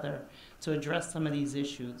together to address some of these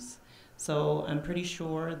issues. So I'm pretty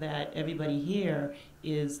sure that everybody here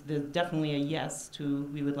is definitely a yes to,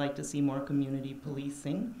 we would like to see more community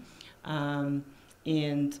policing. And,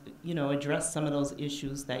 you know, address some of those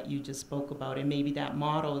issues that you just spoke about. And maybe that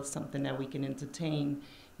model is something that we can entertain,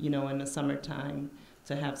 you know, in the summertime,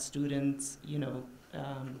 to have students, you know,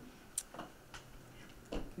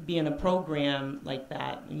 be in a program like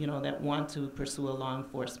that, you know, that want to pursue a law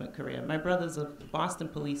enforcement career. My brother's a Boston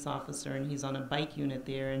police officer, and he's on a bike unit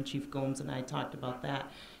there, and Chief Gomes and I talked about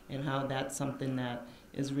that and how that's something that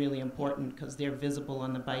is really important because they're visible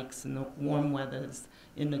on the bikes in the warm weathers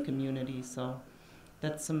in the community. So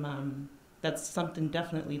that's something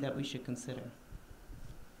definitely that we should consider.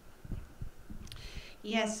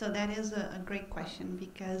 Yes, so that is a great question,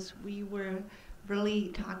 because we were really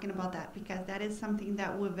talking about that, because that is something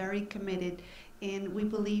that we're very committed, and we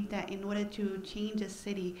believe that in order to change a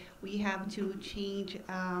city, we have to change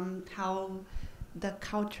how the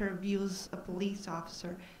culture views a police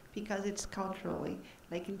officer, because it's culturally.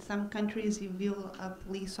 Like in some countries, you view a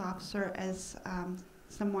police officer as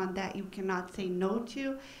someone that you cannot say no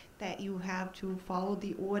to, that you have to follow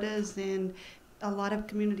the orders, and a lot of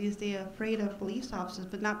communities, they're afraid of police officers,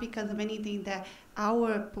 but not because of anything that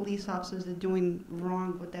our police officers are doing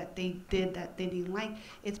wrong or that they did that they didn't like.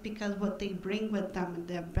 It's because what they bring with them and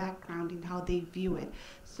their background and how they view it.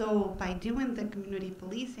 So by doing the community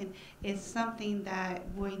policing, it's something that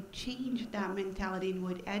would change that mentality and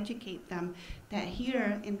would educate them that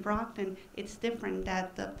here in Brockton, it's different,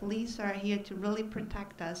 that the police are here to really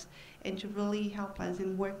protect us and to really help us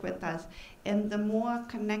and work with us. And the more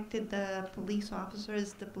connected the police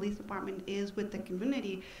officers, the police department is with the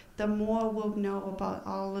community, the more we'll know about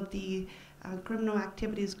all of the criminal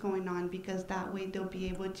activities going on, because that way they'll be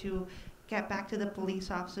able to get back to the police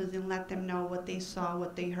officers and let them know what they saw,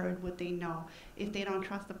 what they heard, what they know. If they don't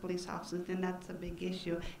trust the police officers, then that's a big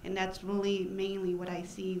issue. And that's really mainly what I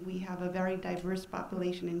see. We have a very diverse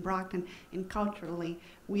population in Brockton, and culturally,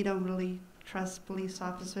 we don't really trust police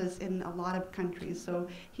officers in a lot of countries. So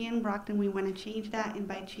here in Brockton, we want to change that, and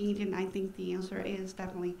by changing, I think the answer is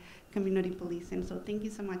definitely community policing. So thank you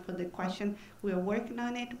so much for the question. We're working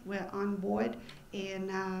on it, we're on board, and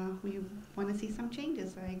we want to see some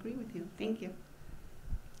changes. I agree with you. Thank you.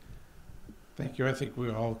 Thank you. I think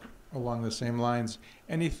we're all along the same lines.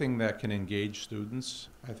 Anything that can engage students,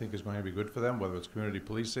 I think, is going to be good for them, whether it's community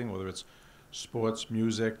policing, whether it's sports,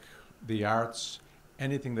 music, the arts.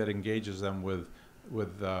 Anything that engages them with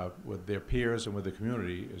their peers and with the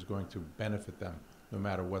community is going to benefit them, no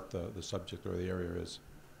matter what the subject or the area is.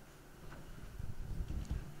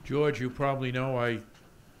 George, you probably know I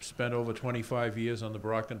spent over 25 years on the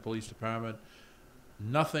Brockton Police Department.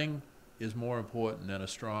 Nothing is more important than a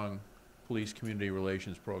strong police community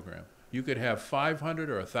relations program. You could have 500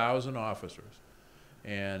 or 1,000 officers,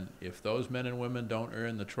 and if those men and women don't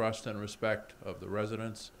earn the trust and respect of the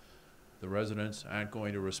residents aren't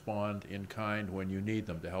going to respond in kind when you need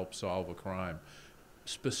them to help solve a crime.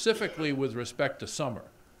 Specifically with respect to summer,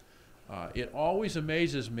 it always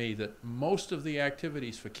amazes me that most of the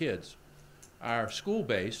activities for kids are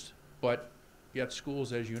school-based, but yet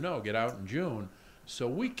schools, as you know, get out in June. So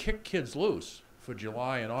we kick kids loose for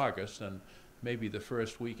July and August and maybe the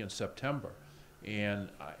first week in September. And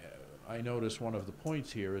I notice one of the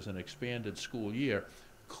points here is an expanded school year.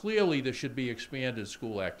 Clearly, there should be expanded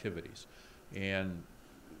school activities. And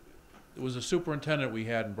there was a superintendent we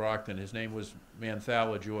had in Brockton. His name was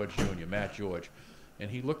Manthala George Jr., Matt George. And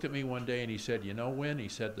he looked at me one day and he said, you know, Win, he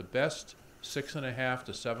said, the best 6.5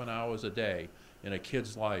 to 7 hours a day in a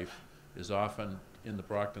kid's life is often in the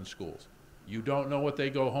Brockton schools. You don't know what they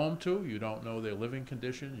go home to. You don't know their living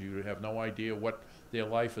conditions. You have no idea what their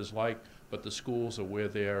life is like, but the schools are where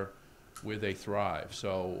they thrive.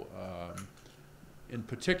 So in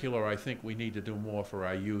particular, I think we need to do more for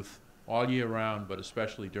our youth all year round, but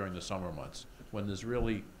especially during the summer months when there's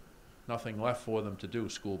really nothing left for them to do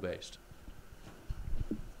school-based.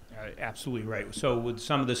 Absolutely right. So with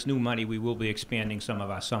some of this new money, we will be expanding some of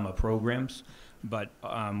our summer programs. But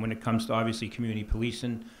when it comes to obviously community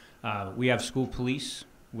policing, we have school police.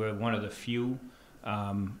 We're one of the few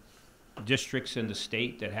districts in the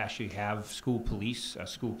state that actually have school police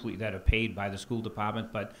that are paid by the school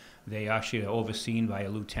department, but they actually are overseen by a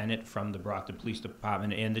lieutenant from the Brockton Police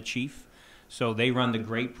Department and the chief. So they run the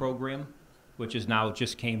GREAT program, which is now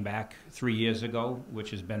just came back 3 years ago,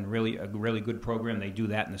 which has been a really good program. They do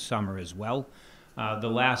that in the summer as well. The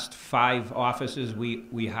last 5 officers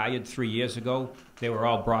we hired 3 years ago, they were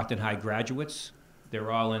all Brockton High graduates. They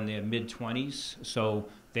were all in their mid-20s, so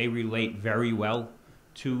they relate very well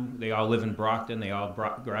two. They all live in Brockton. They all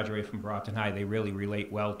graduate from Brockton High. They really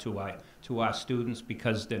relate well to our students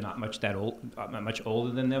because they're not much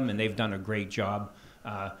older than them, and they've done a great job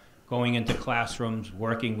going into classrooms,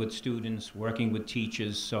 working with students, working with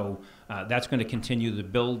teachers. So that's going to continue to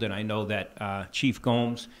build, and I know that Chief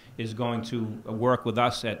Gomes is going to work with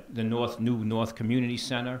us at the new North Community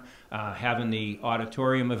Center. Having the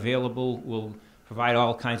auditorium available will provide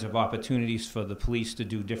all kinds of opportunities for the police to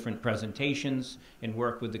do different presentations and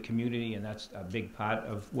work with the community, and that's a big part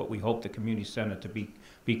of what we hope the community center to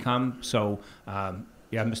become. So,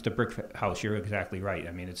 yeah, Mr. Brickhouse, you're exactly right.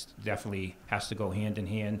 I mean, it's definitely has to go hand in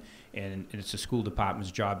hand, and it's the school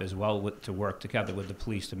department's job as well to work together with the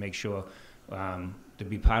police to make sure to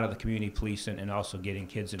be part of the community police and also getting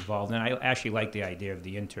kids involved. And I actually like the idea of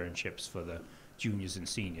the internships for the juniors and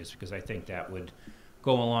seniors because I think that would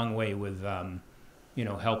go a long way with you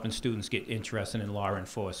know, helping students get interested in law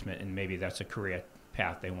enforcement, and maybe that's a career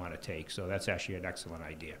path they want to take. So that's actually an excellent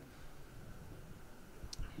idea.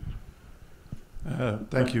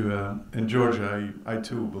 Thank you. And George, I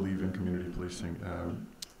too believe in community policing.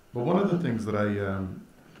 But one of the things that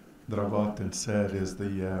I've often said is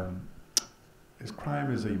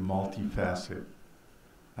crime is a multifaceted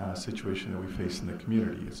situation that we face in the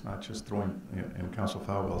community. It's not just throwing, and Councilor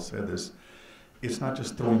Falwell said this, it's not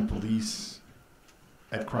just throwing police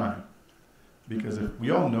at crime. Because if we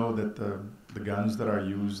all know that the guns that are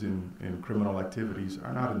used in criminal activities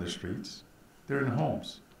are not in the streets, they're in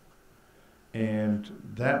homes. And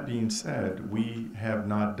that being said, we have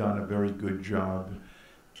not done a very good job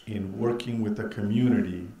in working with the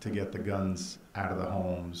community to get the guns out of the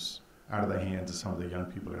homes, out of the hands of some of the young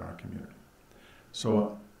people in our community.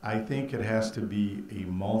 So I think it has to be a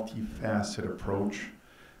multifaceted approach.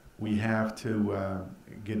 We have to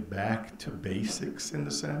get back to basics in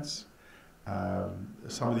the sense.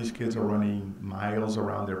 Some of these kids are running miles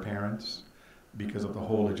around their parents because of the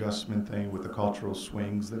whole adjustment thing with the cultural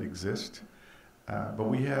swings that exist. But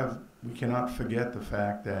we cannot forget the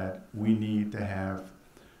fact that we need to have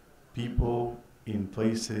people in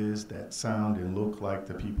places that sound and look like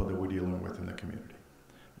the people that we're dealing with in the community.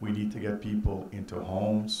 We need to get people into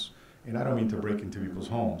homes, and I don't mean to break into people's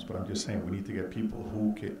homes, but I'm just saying we need to get people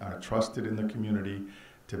who are trusted in the community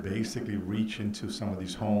to basically reach into some of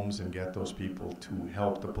these homes and get those people to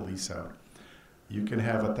help the police out. You can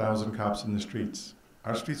have 1,000 cops in the streets.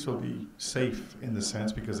 Our streets will be safe in the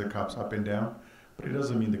sense because the cops up and down, but it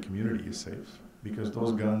doesn't mean the community is safe because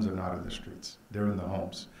those guns are not in the streets. They're in the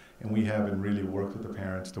homes. And we haven't really worked with the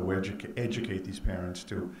parents to educate these parents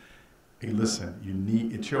to, hey, listen,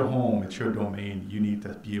 it's your home, it's your domain. You need to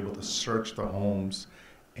be able to search the homes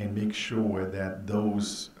and make sure that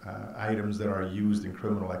those items that are used in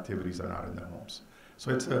criminal activities are not in the homes.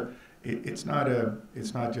 So it's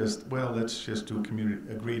not just, well, let's just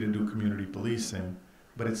agree to do community policing,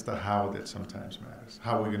 but it's the how that sometimes matters.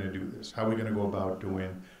 How are we going to do this? How are we going to go about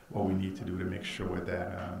doing what we need to do to make sure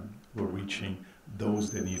that we're reaching those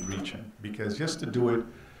that need reaching? Because just to do it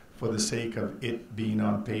for the sake of it being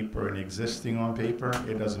on paper and existing on paper,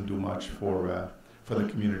 it doesn't do much for the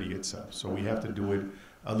community itself. So we have to do it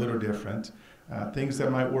a little different. Things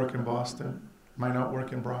that might work in Boston might not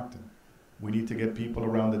work in Brockton. We need to get people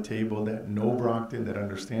around the table that know Brockton, that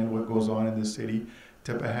understand what goes on in the city,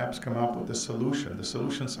 to perhaps come up with a solution. The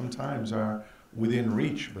solutions sometimes are within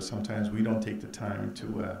reach, but sometimes we don't take the time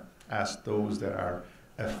to ask those that are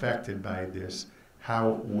affected by this,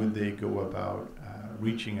 how would they go about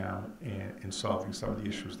reaching out and solving some of the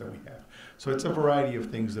issues that we have. So it's a variety of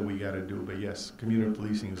things that we got to do, but yes, community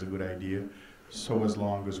policing is a good idea, so as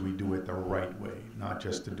long as we do it the right way, not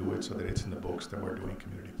just to do it so that it's in the books that we're doing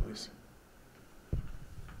community policing.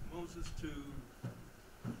 Moses, to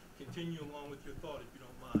continue along with your thought, if you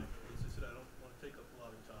don't mind. As I said, I don't want to take up a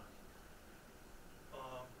lot of time.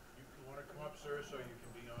 You want to come up, sir, so you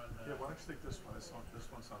can be on... Yeah, why don't you take this one? This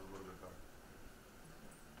one sounds a little bit better.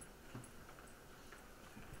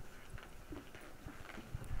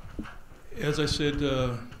 As I said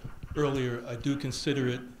earlier, I do consider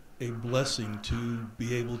it a blessing to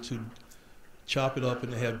be able to chop it up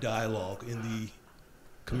and to have dialogue in the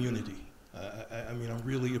community. I mean, I'm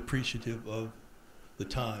really appreciative of the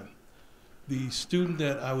time. The student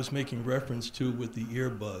that I was making reference to with the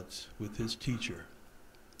earbuds with his teacher,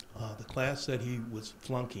 the class that he was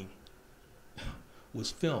flunking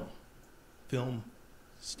was film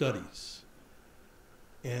studies.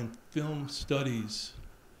 And film studies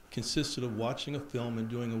consisted of watching a film and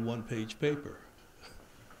doing a one-page paper.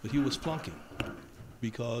 But he was flunking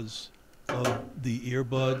because of the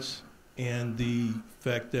earbuds and the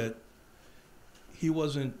fact that he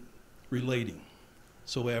wasn't relating.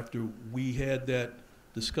 So after we had that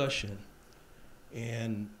discussion,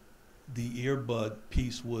 and the earbud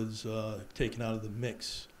piece was taken out of the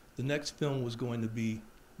mix. The next film was going to be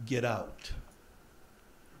Get Out.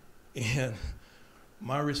 And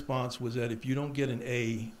my response was that if you don't get an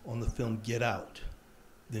A on the film Get Out,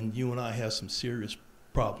 then you and I have some serious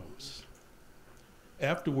problems.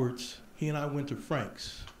 Afterwards, he and I went to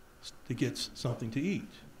Frank's to get something to eat.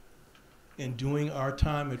 And during our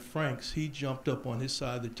time at Frank's, he jumped up on his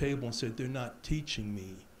side of the table and said, they're not teaching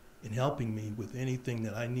me and helping me with anything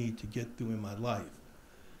that I need to get through in my life.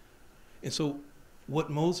 And so what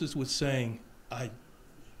Moses was saying, I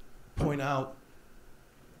point out,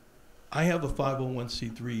 I have a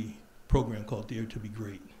 501c3 program called Dare to Be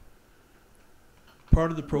Great.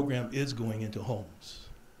 Part of the program is going into homes.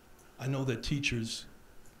 I know that teachers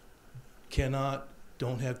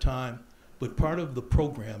don't have time, but part of the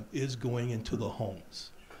program is going into the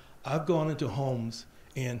homes. I've gone into homes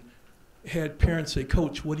and had parents say,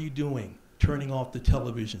 Coach, what are you doing? Turning off the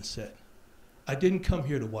television set. I didn't come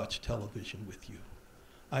here to watch television with you.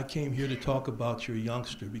 I came here to talk about your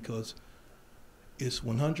youngster because it's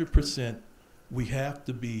 100% we have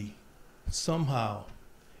to be somehow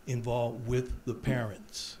involved with the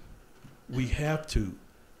parents. We have to.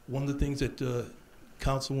 One of the things that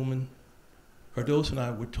Councilwoman Cardoso and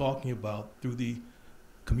I were talking about through the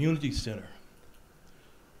community center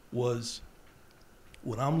was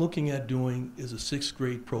what I'm looking at doing is a 6th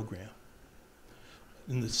grade program.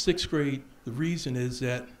 In the 6th grade, the reason is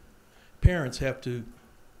that parents have to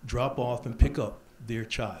drop off and pick up their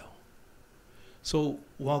child. So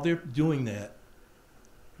while they're doing that,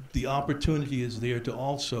 the opportunity is there to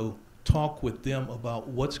also talk with them about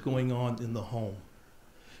what's going on in the home.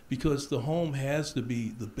 Because the home has to be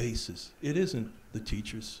the basis. It isn't the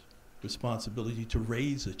teacher's responsibility to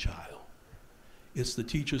raise a child. It's the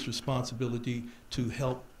teacher's responsibility to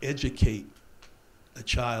help educate a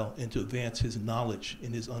child and to advance his knowledge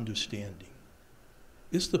and his understanding.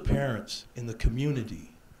 It's the parents and the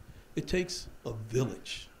community. It takes a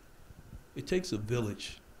village. It takes a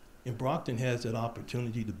village. And Brockton has that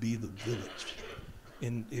opportunity to be the village.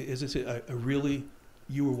 And as I said,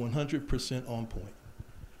 you were 100% on point.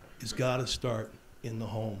 It's got to start in the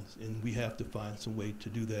homes, and we have to find some way to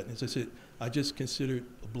do that. And as I said, I just consider it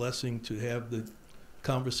a blessing to have the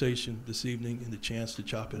conversation this evening and the chance to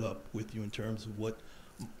chop it up with you in terms of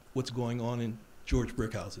what's going on in George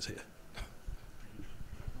Brickhouse's head.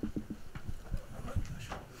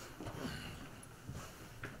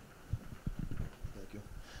 Thank you.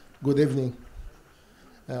 Good evening.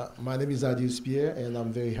 My name is Adius Pierre, and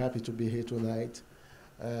I'm very happy to be here tonight.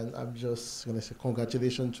 And I'm just going to say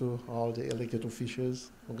congratulations to all the elected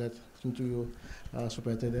officials, congratulations to you,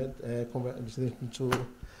 Superintendent, and congratulations to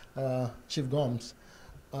Chief Gomes.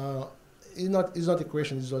 It's not a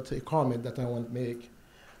question, it's not a comment that I want to make.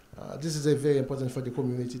 This is very important for the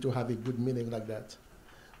community to have a good meeting like that.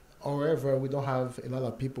 However, we don't have a lot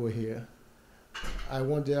of people here. I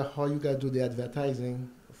wonder how you guys do the advertising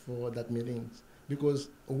for that meeting. Because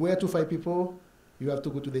where to find people, you have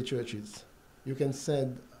to go to the churches. You can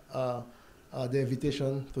send the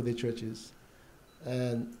invitation to the churches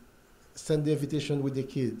and send the invitation with the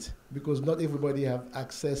kids because not everybody have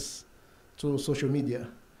access to social media.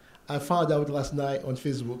 I found out last night on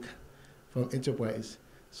Facebook from Enterprise.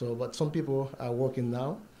 So, but some people are working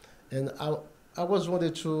now. And I was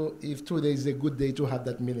wondering if today is a good day to have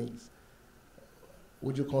that meeting.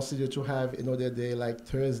 Would you consider to have another day like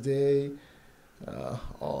Thursday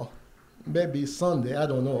or maybe Sunday? I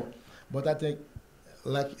don't know. But I think,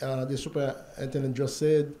 like the superintendent just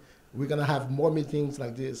said, we're going to have more meetings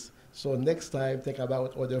like this. So next time, think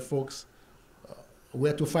about other folks,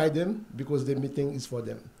 where to find them, because the meeting is for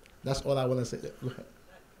them. That's all I want to say. Go ahead.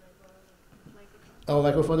 Oh,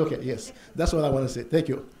 microphone? Okay, yes. That's all I want to say. Thank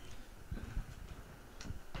you.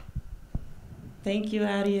 Thank you,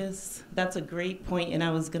 Arias. That's a great point, and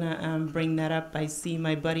I was going to bring that up. I see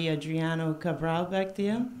my buddy Adriano Cabral back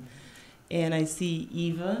there. And I see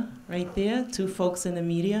Eva right there, 2 folks in the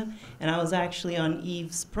media. And I was actually on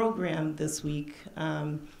Eve's program this week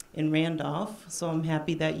in Randolph. So I'm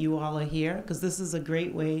happy that you all are here, because this is a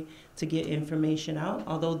great way to get information out.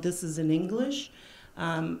 Although this is in English,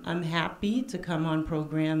 I'm happy to come on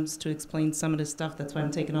programs to explain some of the stuff. That's why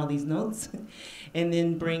I'm taking all these notes. And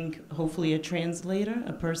then bring, hopefully, a translator,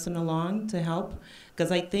 a person along to help. Because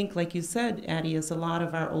I think, like you said, Adias, a lot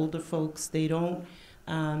of our older folks, they don't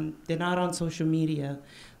They're not on social media.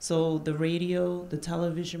 So the radio, the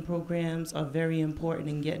television programs are very important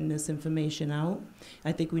in getting this information out.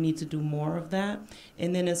 I think we need to do more of that.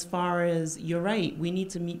 And then as far as, you're right, we need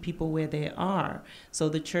to meet people where they are. So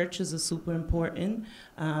the churches are super important.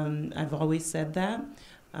 I've always said that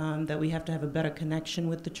we have to have a better connection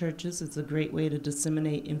with the churches. It's a great way to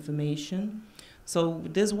disseminate information. So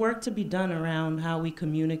there's work to be done around how we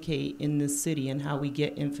communicate in this city and how we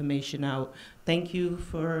get information out. Thank you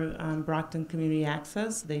for Brockton Community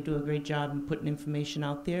Access. They do a great job in putting information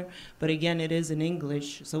out there. But again, it is in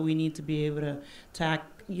English, so we need to be able to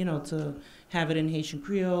to have it in Haitian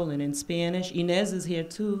Creole and in Spanish. Inez is here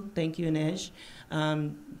too. Thank you, Inez.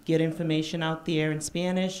 Get information out there in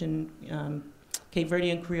Spanish and Cape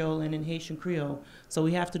Verdean Creole and in Haitian Creole. So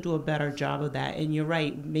we have to do a better job of that. And you're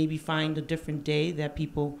right, maybe find a different day that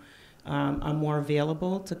people are more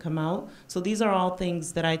available to come out. So these are all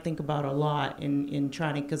things that I think about a lot in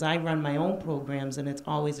trying to, because I run my own programs and it's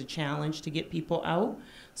always a challenge to get people out.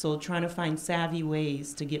 So trying to find savvy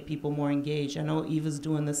ways to get people more engaged. I know Eva's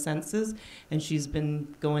doing the census and she's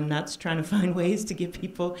been going nuts trying to find ways to get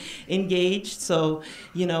people engaged. So,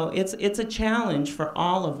 it's a challenge for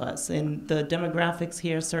all of us. And the demographics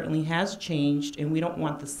here certainly has changed, and we don't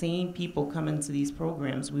want the same people coming to these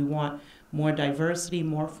programs. We want more diversity,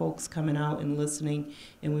 more folks coming out and listening,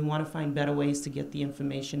 and we want to find better ways to get the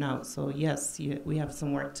information out. So yes, we have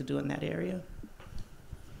some work to do in that area.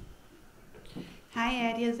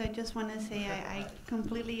 Hi, Adias. I just want to say I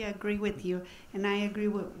completely agree with you, and I agree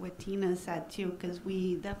with what Tina said too, because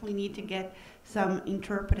we definitely need to get some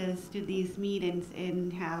interpreters to these meetings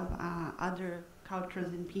and have other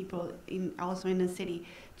cultures and people also in the city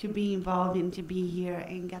to be involved and to be here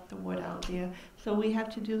and get the word out there. So we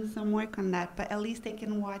have to do some work on that, but at least they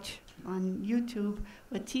can watch on YouTube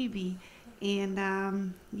or TV. And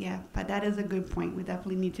but that is a good point. We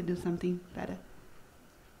definitely need to do something better.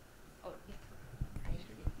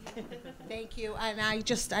 Thank you. And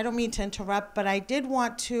I don't mean to interrupt, but I did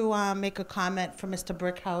want to make a comment for Mr.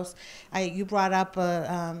 Brickhouse. You brought up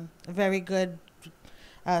a very good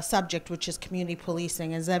subject, which is community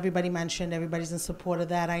policing. As everybody mentioned, everybody's in support of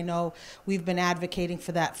that. I know we've been advocating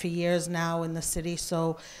for that for years now in the city,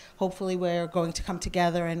 so hopefully we're going to come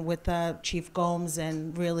together and with Chief Gomes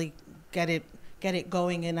and really get it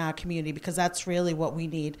going in our community, because that's really what we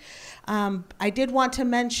need. I did want to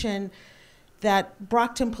mention that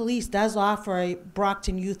Brockton Police does offer a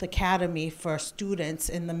Brockton Youth Academy for students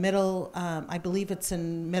in the middle, I believe it's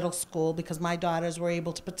in middle school, because my daughters were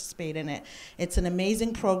able to participate in it. It's an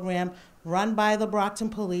amazing program run by the Brockton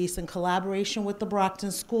Police in collaboration with the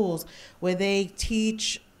Brockton schools, where they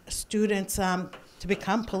teach students to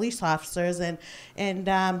become police officers and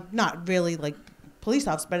not really like police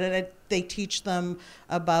officers, but they teach them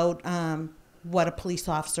about what a police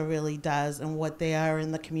officer really does and what they are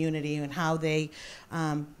in the community and how they,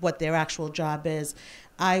 what their actual job is.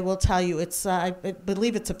 I will tell you, I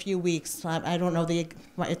believe it's a few weeks. I don't know,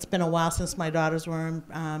 it's been a while since my daughters were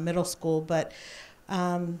in middle school, but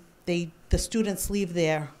the students leave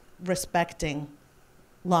there respecting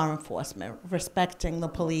law enforcement, respecting the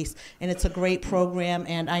police, and it's a great program,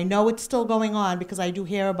 and I know it's still going on because I do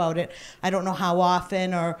hear about it. I don't know how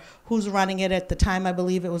often or who's running it. At the time, I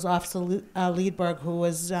believe it was Officer Liedberg who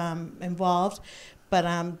was involved, but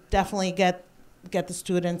definitely get the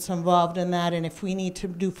students involved in that, and if we need to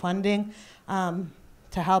do funding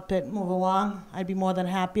to help it move along, I'd be more than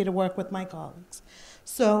happy to work with my colleagues.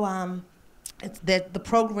 So it's that the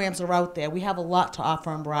programs are out there. We have a lot to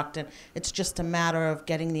offer in Brockton. It's just a matter of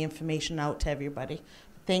getting the information out to everybody.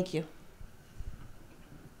 Thank you.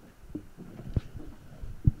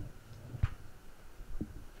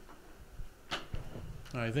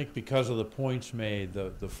 I think because of the points made,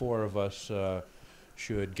 the four of us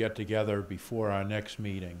should get together before our next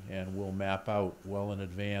meeting, and we'll map out well in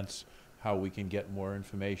advance how we can get more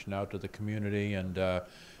information out to the community. And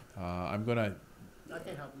I'm going to I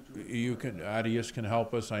can help you. Adias can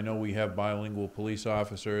help us. I know we have bilingual police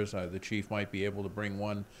officers. The chief might be able to bring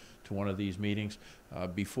one to one of these meetings.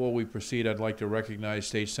 Before we proceed, I'd like to recognize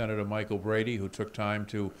State Senator Michael Brady, who took time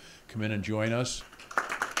to come in and join us.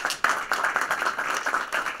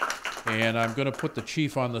 And I'm going to put the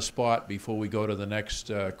chief on the spot before we go to the next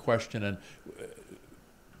question. And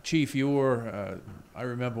Chief, you were, I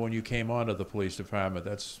remember when you came onto the police department.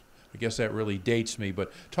 I guess that really dates me,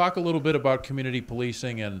 but talk a little bit about community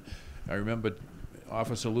policing, and I remember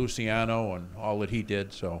Officer Luciano and all that he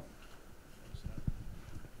did, so.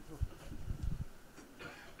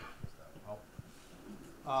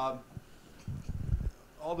 All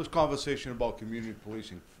this conversation about community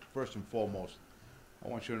policing, first and foremost, I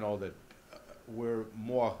want you to know that we're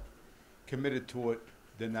more committed to it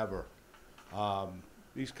than ever.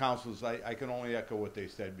 These councilors, I can only echo what they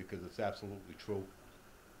said because it's absolutely true.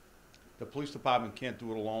 The police department can't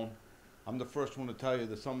do it alone. I'm the first one to tell you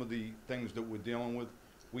that some of the things that we're dealing with,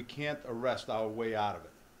 we can't arrest our way out of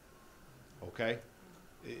it, okay?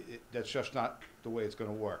 That's just not the way it's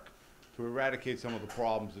gonna work. To eradicate some of the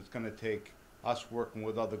problems, it's gonna take us working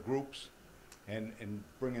with other groups and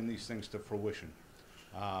bringing these things to fruition.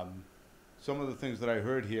 Some of the things that I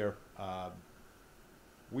heard here,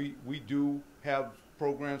 we do have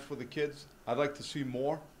programs for the kids. I'd like to see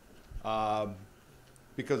more,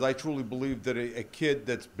 because I truly believe that a kid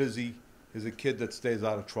that's busy is a kid that stays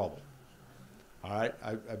out of trouble. All right,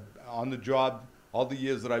 on the job, all the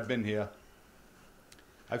years that I've been here,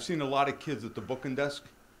 I've seen a lot of kids at the booking desk.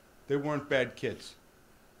 They weren't bad kids.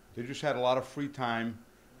 They just had a lot of free time,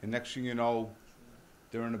 and next thing you know,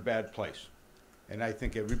 they're in a bad place. And I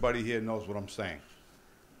think everybody here knows what I'm saying.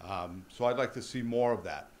 So I'd like to see more of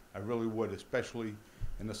that. I really would, especially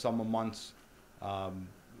in the summer months,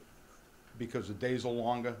 because the days are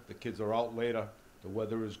longer, the kids are out later, the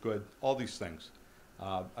weather is good, all these things.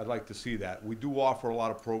 I'd like to see that. We do offer a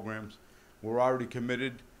lot of programs. We're already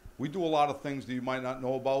committed. We do a lot of things that you might not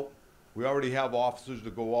know about. We already have officers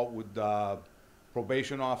that go out with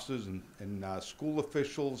probation officers and school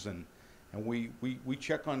officials, and we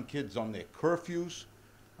check on kids on their curfews.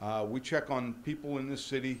 We check on people in this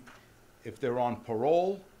city if they're on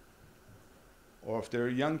parole or if they're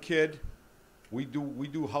a young kid. We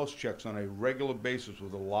do house checks on a regular basis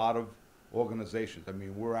with a lot of organizations. I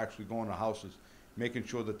mean, we're actually going to houses, making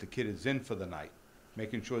sure that the kid is in for the night,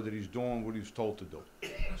 making sure that he's doing what he's told to do.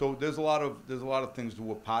 So there's a lot of things that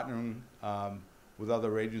we're partnering with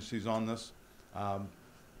other agencies on this.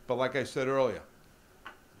 But like I said earlier,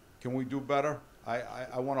 can we do better?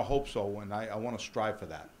 I want to hope so, and I want to strive for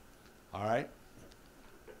that. All right?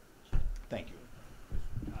 Thank you.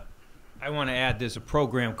 I want to add, there's a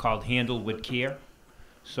program called Handle with Care.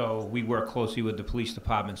 So we work closely with the police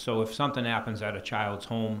department. So if something happens at a child's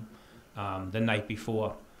home the night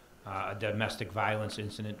before, a domestic violence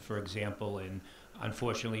incident, for example, and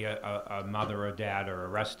unfortunately a mother or dad are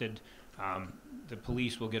arrested, the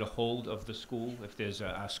police will get a hold of the school if there's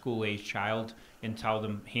a school-age child and tell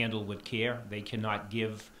them handle with care. They cannot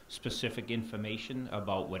give specific information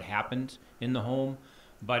about what happened in the home,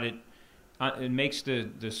 but it makes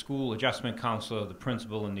the school adjustment counselor, the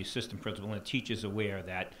principal, and the assistant principal and the teachers aware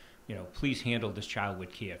that, you know, please handle this child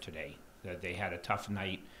with care today, that they had a tough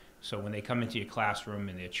night. So when they come into your classroom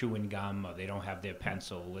and they're chewing gum or they don't have their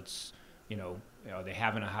pencil, let's, you know, they're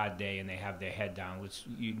having a hard day and they have their head down,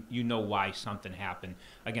 you know why something happened.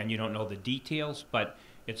 Again, you don't know the details, but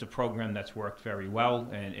it's a program that's worked very well,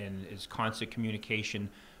 and it's constant communication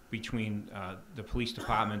between the police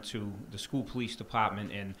department to the school police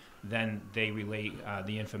department, and then they relay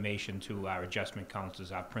the information to our adjustment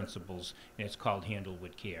counselors, our principals, and it's called Handle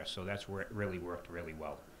with Care. So that's where it really worked really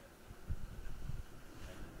well.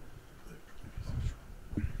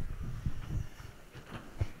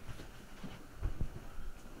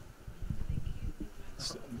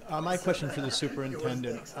 My question for the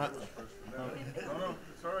superintendent.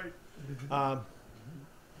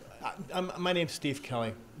 My name's Steve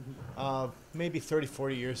Kelly. Maybe 30,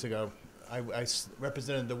 40 years ago, I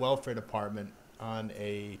represented the welfare department on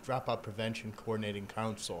a dropout prevention coordinating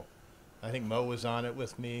council. I think Mo was on it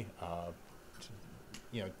with me.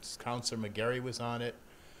 You know, Councilor McGarry was on it.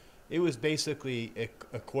 It was basically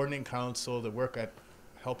a coordinating council that worked at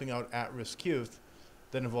helping out at-risk youth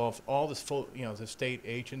that involved all the state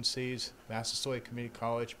agencies, Massasoit Community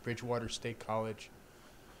College, Bridgewater State College.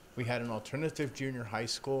 We had an alternative junior high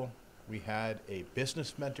school. We had a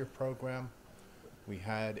business mentor program. We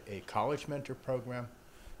had a college mentor program.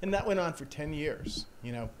 And that went on for 10 years.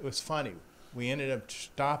 You know, it was funny. We ended up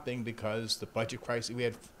stopping because the budget crisis, we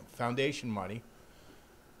had foundation money.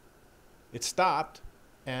 It stopped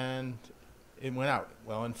and it went out.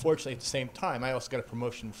 Well, unfortunately, at the same time, I also got a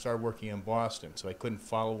promotion, started working in Boston, so I couldn't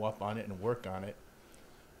follow up on it and work on it.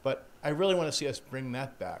 But I really want to see us bring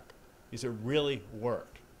that back, because it really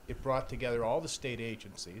worked. It brought together all the state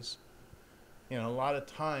agencies. You know, a lot of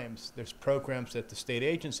times there's programs that the state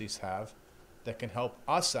agencies have that can help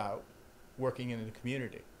us out working in the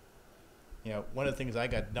community. You know, one of the things I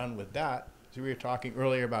got done with that is we were talking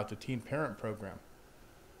earlier about the teen parent program.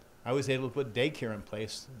 I was able to put daycare in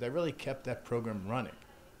place that really kept that program running.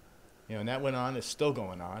 You know, and that went on, it's still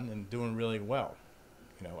going on and doing really well.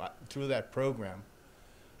 You know, through that program,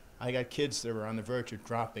 I got kids that were on the verge of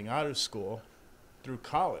dropping out of school through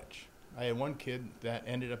college. I had one kid that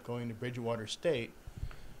ended up going to Bridgewater State,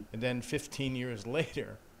 and then 15 years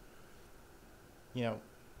later, you know,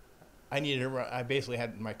 I basically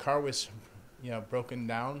had, my car was, you know, broken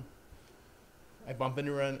down. I bumped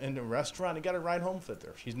into her in a restaurant and got a ride home with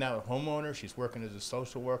her. She's now a homeowner. She's working as a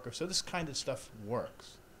social worker. So this kind of stuff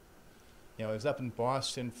works. You know, I was up in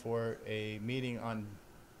Boston for a meeting on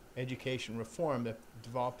education reform that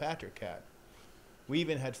Deval Patrick had. We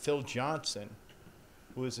even had Phil Johnson,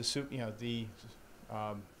 who is the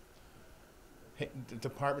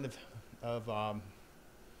Department of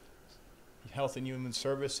Health and Human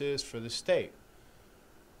Services for the state.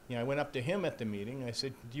 You know, I went up to him at the meeting. I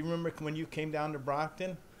said, "Do you remember when you came down to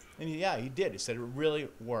Brockton?" And yeah, he did. He said it really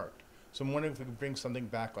worked. So I'm wondering if we could bring something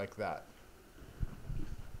back like that.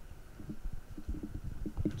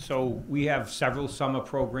 So we have several summer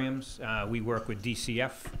programs. We work with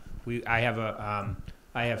DCF. I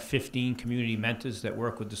have 15 community mentors that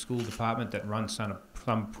work with the school department that run some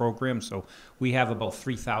programs. So we have about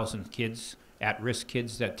 3,000 kids, at-risk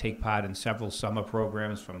kids, that take part in several summer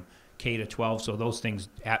programs from K to 12. So those things,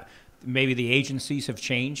 maybe the agencies have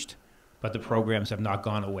changed, but the programs have not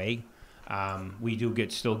gone away. We do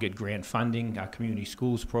still get grant funding. Our community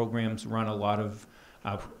schools programs run a lot of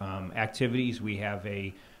activities. We have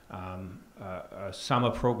a summer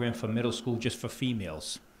program for middle school just for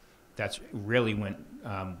females. That's really when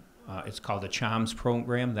it's called the CHARMS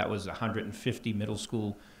program. That was 150 middle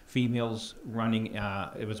school females running.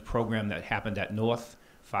 It was a program that happened at North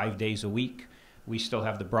 5 days a week. We still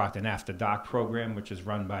have the Brockton After Dark program, which is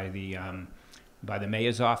run by the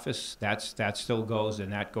mayor's office. That still goes,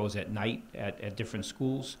 and that goes at night at different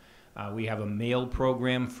schools. We have a male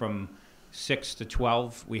program from 6 to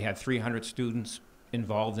 12. We had 300 students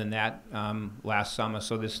involved in that last summer.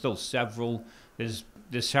 So there's still several. There's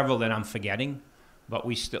several that I'm forgetting, but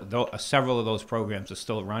several of those programs are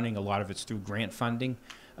still running. A lot of it's through grant funding.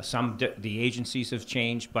 The agencies have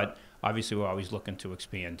changed, but obviously we're always looking to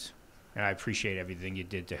expand. And I appreciate everything you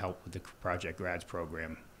did to help with the Project Grads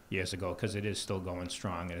program years ago, because it is still going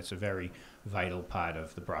strong, and it's a very vital part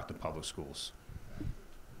of the Brockton Public Schools.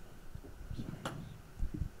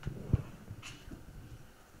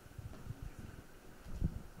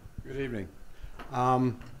 Good evening.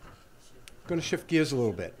 Going to shift gears a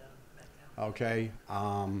little bit, okay?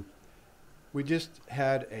 We just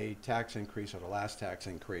had a tax increase, or the last tax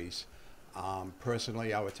increase.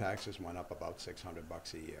 Personally, our taxes went up about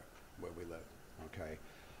 $600 a year where we live, okay?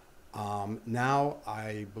 Now,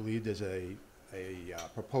 I believe there's a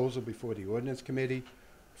proposal before the Ordinance Committee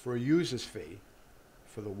for a user's fee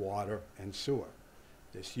for the water and sewer.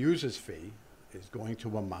 This user's fee is going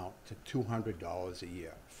to amount to $200 a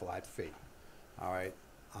year, flat fee, all right?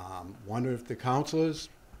 Wonder if the councilors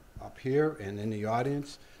up here and in the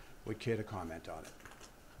audience would care to comment on it.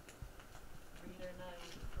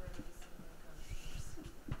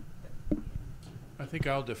 I think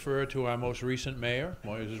I'll defer to our most recent mayor,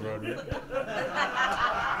 Moises Rodriguez.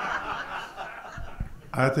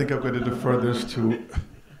 I think I'm going to defer this to...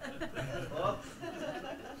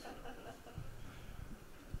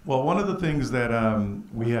 Well, one of the things that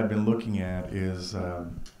we had been looking at is,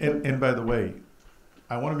 and by the way,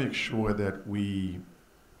 I want to make sure that we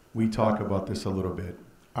talk about this a little bit.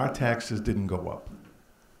 Our taxes didn't go up.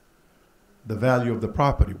 The value of the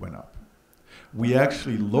property went up. We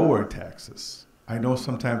actually lowered taxes. I know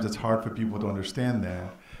sometimes it's hard for people to understand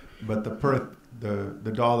that, but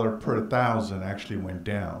the dollar per thousand actually went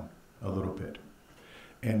down a little bit.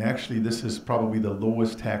 And actually, this is probably the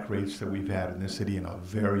lowest tax rates that we've had in this city in a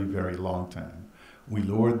very, very long time. We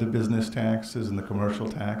lowered the business taxes and the commercial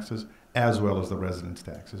taxes, as well as the residence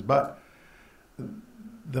taxes. But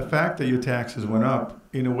the fact that your taxes went up,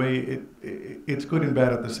 in a way, it's good and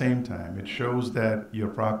bad at the same time. It shows that your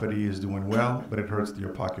property is doing well, but it hurts your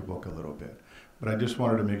pocketbook a little bit. But I just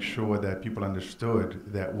wanted to make sure that people understood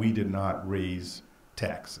that we did not raise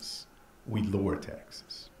taxes. We lowered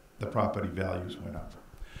taxes. The property values went up.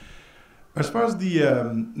 As far as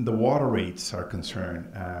the water rates are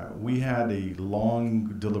concerned, we had a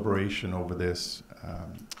long deliberation over this.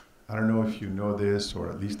 I don't know if you know this, or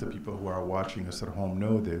at least the people who are watching us at home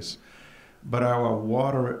know this, but our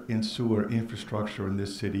water and sewer infrastructure in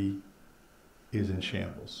this city is in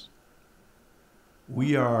shambles.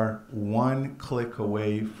 We are one click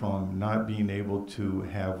away from not being able to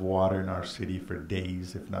have water in our city for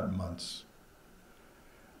days, if not months.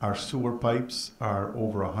 Our sewer pipes are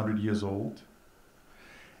over 100 years old,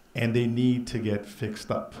 and they need to get fixed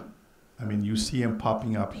up. I mean, you see them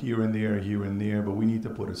popping up here and there, but we need to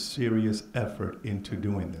put a serious effort into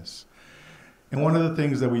doing this. And one of the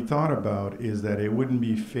things that we thought about is that it wouldn't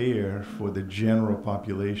be fair for the general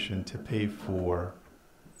population to pay for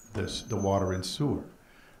the water and sewer.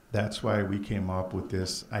 That's why we came up with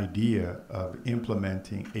this idea of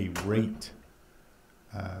implementing a rate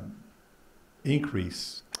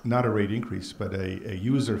increase, not a rate increase, but a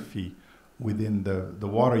user fee within the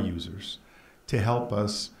water users to help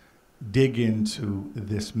us dig into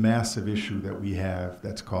this massive issue that we have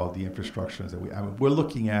that's called the infrastructure that we're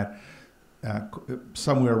looking at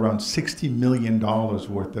somewhere around $60 million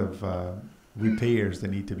worth of repairs that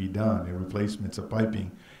need to be done and replacements of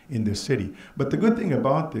piping in this city. But the good thing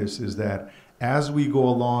about this is that as we go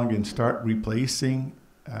along and start replacing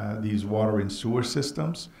these water and sewer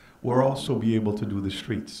systems, we'll also be able to do the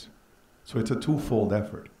streets. So it's a twofold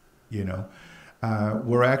effort, you know.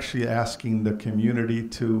 We're actually asking the community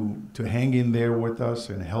to hang in there with us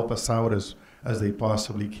and help us out as they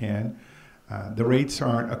possibly can. The rates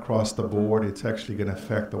aren't across the board. It's actually going to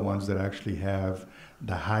affect the ones that actually have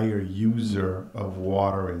the higher user of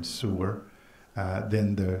water and sewer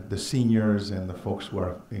than the seniors and the folks who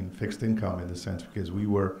are in fixed income, in the sense, because we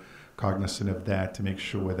were cognizant of that to make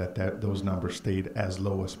sure that those numbers stayed as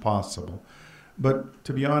low as possible. But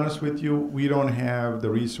to be honest with you, we don't have the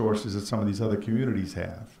resources that some of these other communities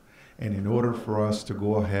have. And in order for us to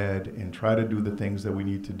go ahead and try to do the things that we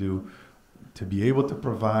need to do to be able to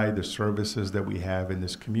provide the services that we have in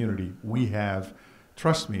this community, we have,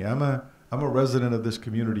 trust me, I'm a resident of this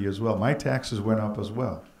community as well. My taxes went up as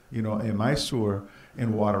well, you know, and my sewer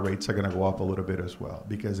and water rates are going to go up a little bit as well,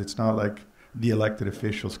 because it's not like the elected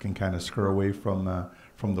officials can kind of scur away from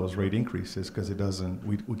those rate increases, because it doesn't,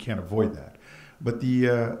 we can't avoid that.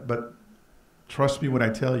 But trust me when I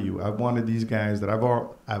tell you, I've wanted these guys that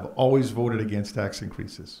I've always voted against tax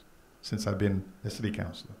increases since I've been a city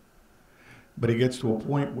councilor. But it gets to a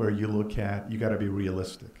point where you look at, you got to be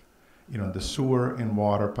realistic. You know, the sewer and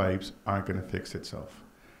water pipes aren't going to fix itself.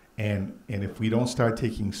 And if we don't start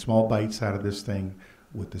taking small bites out of this thing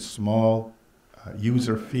with the small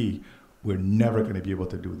user fee, we're never going to be able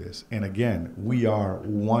to do this. And again, we are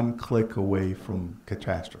one click away from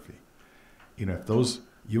catastrophe. You know, if those,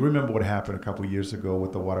 you remember what happened a couple of years ago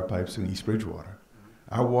with the water pipes in East Bridgewater.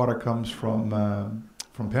 Our water comes from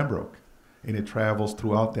Pembroke, and it travels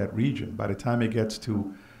throughout that region. By the time it gets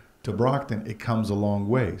to Brockton, it comes a long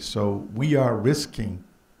way. So we are risking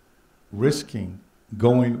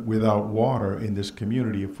going without water in this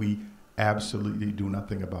community if we absolutely do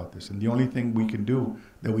nothing about this. And the only thing we can do,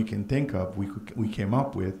 that we can think of, we came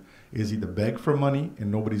up with, is either beg for money,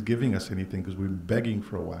 and nobody's giving us anything because we've been begging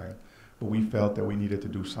for a while. But we felt that we needed to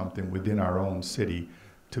do something within our own city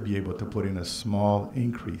to be able to put in a small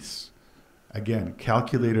increase. Again,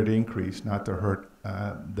 calculated increase, not to hurt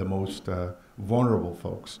the most vulnerable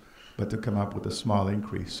folks, but to come up with a small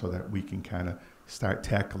increase so that we can kind of start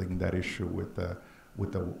tackling that issue with the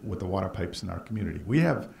water pipes in our community. We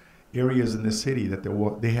have areas in the city that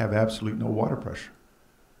they have absolutely no water pressure,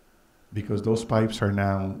 because those pipes are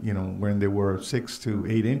now, you know, when they were 6 to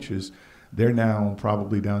 8 inches, they're now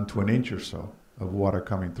probably down to 1 inch or so of water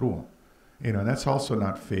coming through them. You know, and that's also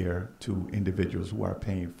not fair to individuals who are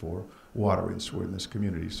paying for water and sewer in this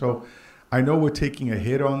community. So I know we're taking a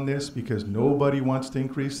hit on this because nobody wants to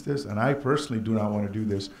increase this, and I personally do not want to do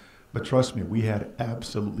this, but trust me, we had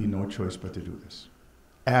absolutely no choice but to do this.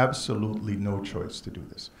 Absolutely no choice to do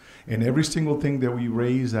this. And every single thing that we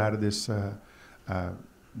raise out of this,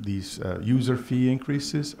 these user fee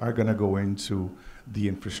increases are going to go into the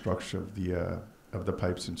infrastructure of the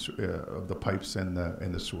pipes and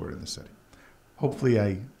the sewer in the city. Hopefully,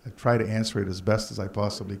 I try to answer it as best as I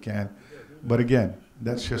possibly can, but again,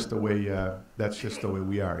 that's just the way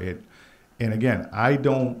we are. And again, I'd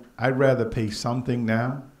rather pay something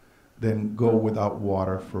now than go without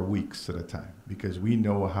water for weeks at a time, because we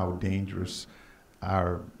know how dangerous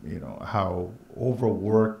how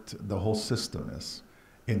overworked the whole system is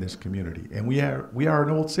in this community. And we are an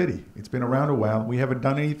old city. It's been around a while. We haven't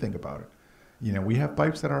done anything about it. You know, we have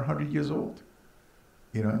pipes that are 100 years old.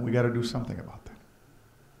 You know, and we got to do something about that.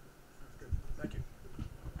 Thank you.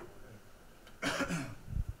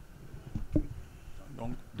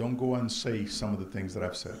 Don't go unsay some of the things that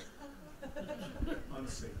I've said.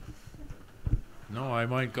 Unsay. No, I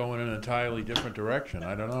might go in an entirely different direction.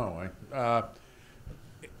 I don't know. A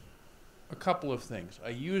couple of things.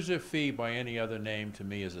 A user fee by any other name to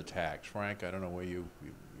me is a tax. Frank, I don't know where you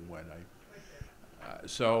went.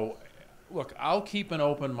 So, look, I'll keep an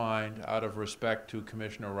open mind out of respect to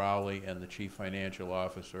Commissioner Rowley and the Chief Financial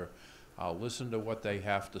Officer. I'll listen to what they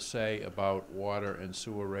have to say about water and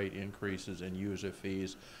sewer rate increases and user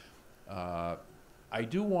fees. I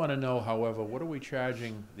do want to know, however, what are we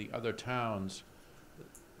charging the other towns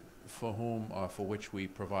for which we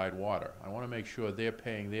provide water? I want to make sure they're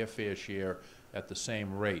paying their fair share at the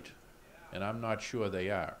same rate, and I'm not sure they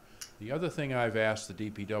are. The other thing I've asked the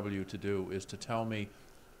DPW to do is to tell me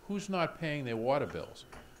who's not paying their water bills.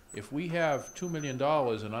 If we have $2 million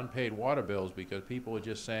in unpaid water bills because people are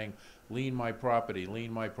just saying, lien my property,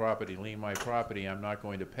 lien my property, lien my property, I'm not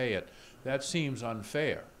going to pay it, that seems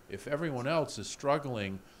unfair. If everyone else is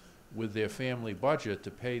struggling with their family budget to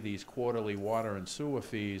pay these quarterly water and sewer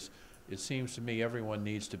fees, it seems to me everyone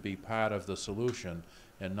needs to be part of the solution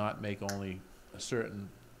and not make only a certain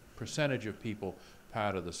percentage of people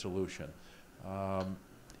part of the solution. I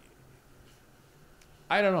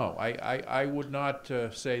don't know. I would not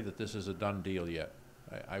say that this is a done deal yet.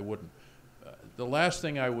 I wouldn't. The last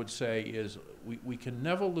thing I would say is we can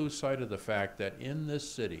never lose sight of the fact that in this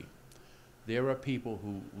city, there are people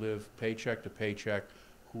who live paycheck to paycheck,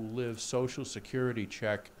 who live Social Security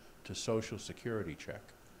check to Social Security check.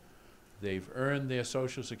 They've earned their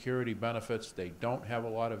Social Security benefits. They don't have a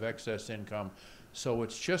lot of excess income. So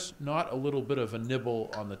it's just not a little bit of a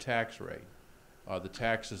nibble on the tax rate, the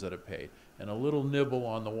taxes that are paid, and a little nibble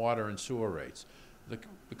on the water and sewer rates.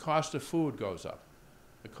 The cost of food goes up.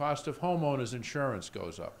 The cost of homeowners insurance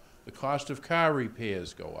goes up. The cost of car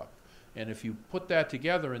repairs go up. And if you put that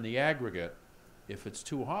together in the aggregate, if it's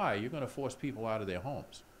too high, you're going to force people out of their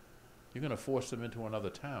homes. You're going to force them into another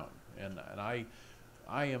town. And I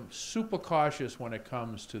am super cautious when it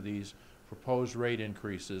comes to these proposed rate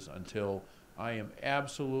increases until I am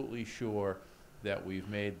absolutely sure that we've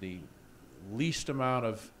made the least amount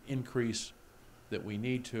of increase that we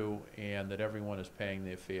need to, and that everyone is paying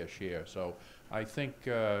their fair share. So I think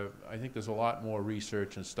there's a lot more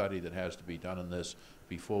research and study that has to be done in this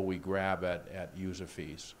before we grab at user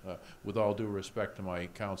fees. With all due respect to my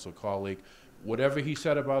council colleague, whatever he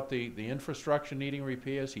said about the infrastructure needing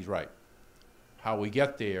repairs, he's right. How we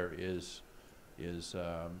get there is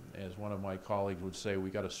as one of my colleagues would say, we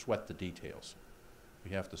got to sweat the details. We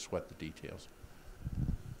have to sweat the details.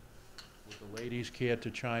 Would the ladies care to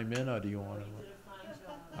chime in, or do you want to?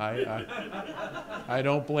 I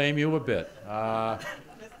don't blame you a bit.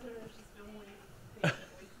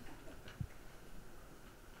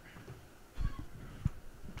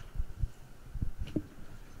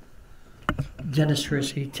 Dennis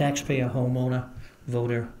Hersey, taxpayer, homeowner,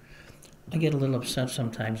 voter. I get a little upset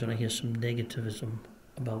sometimes when I hear some negativism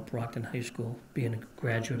about Brockton High School, being a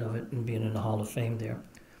graduate of it and being in the Hall of Fame there.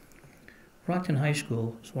 Brockton High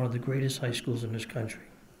School is one of the greatest high schools in this country.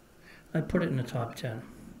 I put it in the top 10.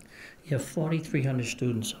 You have 4,300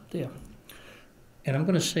 students up there. And I'm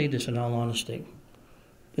going to say this in all honesty.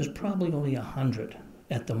 There's probably only 100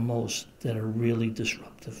 at the most that are really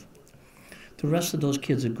disruptive. The rest of those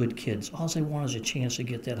kids are good kids. All they want is a chance to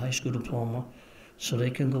get that high school diploma so they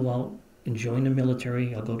can go out and join the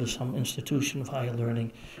military or go to some institution of higher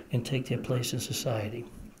learning and take their place in society.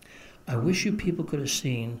 I wish you people could have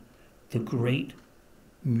seen the great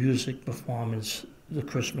music performance, the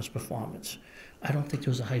Christmas performance. I don't think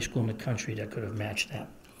there was a high school in the country that could have matched that.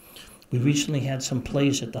 We recently had some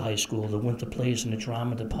plays at the high school, the winter plays in the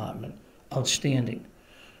drama department. Outstanding.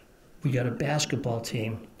 We got a basketball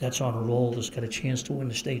team that's on a roll that's got a chance to win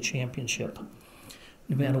the state championship.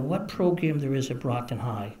 No matter what program there is at Brockton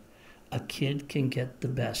High, a kid can get the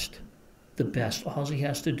best. The best. All he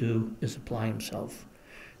has to do is apply himself.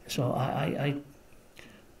 So I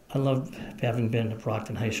love having been at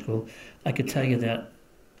Brockton High School. I could tell you that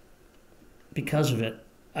because of it,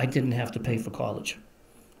 I didn't have to pay for college.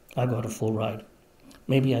 I got a full ride.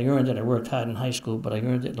 Maybe I earned it, I worked hard in high school, but I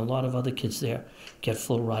earned it, and a lot of other kids there get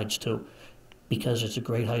full rides too, because it's a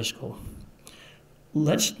great high school.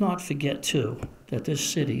 Let's not forget too, that this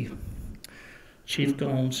city, Chief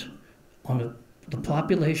Gomes, on the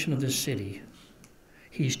population of this city,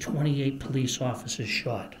 he's 28 police officers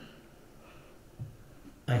short.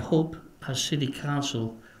 I hope our city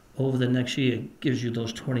council over the next year gives you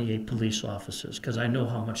those 28 police officers, because I know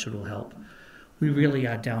how much it will help. We really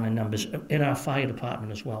are down in numbers, in our fire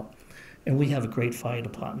department as well. And we have a great fire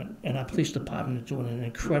department. And our police department is doing an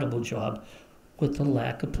incredible job with the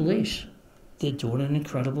lack of police. They're doing an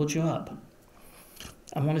incredible job.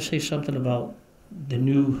 I want to say something about the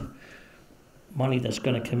new money that's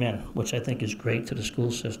going to come in, which I think is great to the school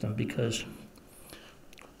system, because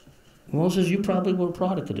Moses, you probably were a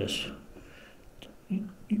product of this.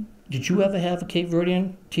 Did you ever have a Cape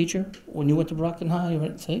Verdean teacher when you went to Brockton High?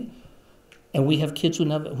 And we have kids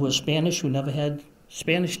who are Spanish who never had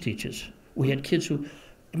Spanish teachers. We had kids who,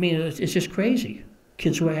 it's just crazy.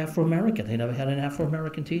 Kids who are Afro-American, they never had an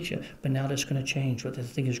Afro-American teacher. But now that's going to change, which I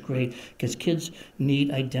think is great, because kids need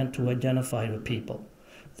to identify with people.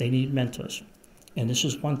 They need mentors. And this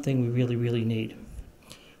is one thing we really, really need.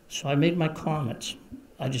 So I made my comments.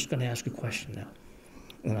 I'm just going to ask a question now,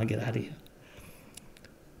 and I'll get out of here.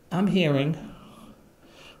 I'm hearing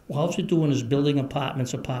all you're doing is building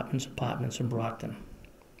apartments in Brockton.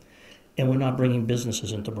 And we're not bringing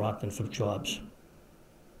businesses into Brockton for jobs.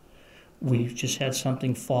 We just had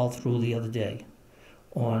something fall through the other day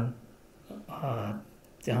on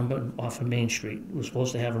down off of Main Street. We were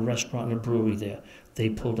supposed to have a restaurant and a brewery there. They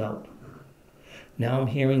pulled out. Now I'm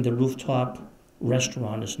hearing the rooftop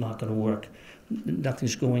restaurant is not going to work.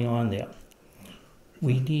 Nothing's going on there.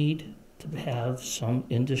 We need to have some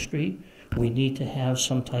industry. We need to have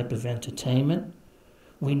some type of entertainment.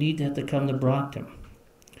 We need that to come to Brockton.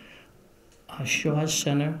 Our Shaw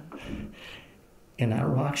Center and our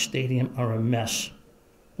Rock Stadium are a mess.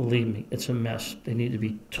 Believe me, it's a mess. They need to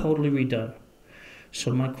be totally redone.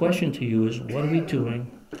 So my question to you is, what are we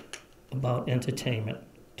doing about entertainment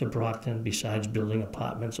to Brockton besides building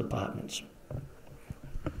apartments?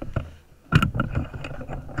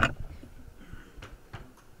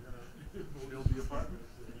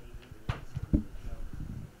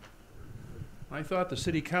 I thought the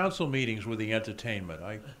city council meetings were the entertainment.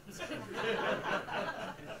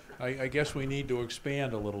 I guess we need to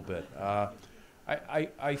expand a little bit.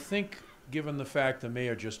 I think, given the fact the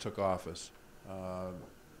mayor just took office,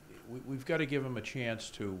 we've got to give him a chance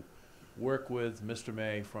to work with Mr.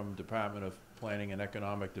 May from Department of Planning and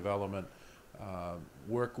Economic Development,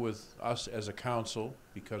 work with us as a council,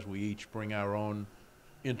 because we each bring our own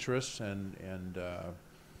interests and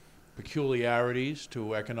peculiarities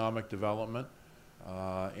to economic development.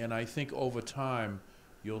 And I think over time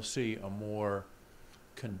you'll see a more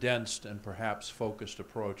condensed and perhaps focused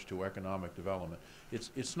approach to economic development.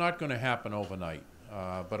 It's not going to happen overnight,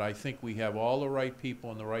 but I think we have all the right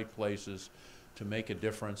people in the right places to make a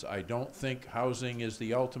difference. I don't think housing is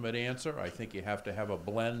the ultimate answer. I think you have to have a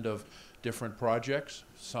blend of different projects,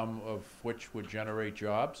 some of which would generate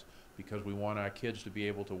jobs, because we want our kids to be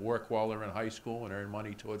able to work while they're in high school and earn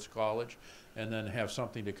money towards college, and then have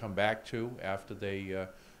something to come back to after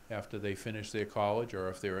they finish their college, or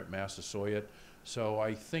if they're at Massasoit. So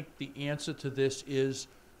I think the answer to this is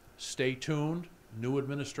stay tuned. New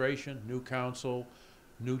administration, new council,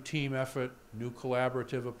 new team effort, new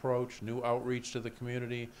collaborative approach, new outreach to the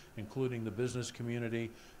community, including the business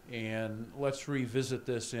community, and let's revisit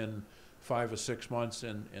this in 5 or 6 months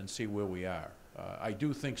and see where we are. I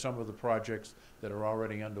do think some of the projects that are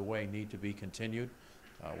already underway need to be continued.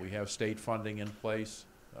 We have state funding in place.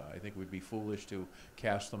 I think we'd be foolish to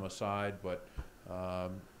cast them aside, but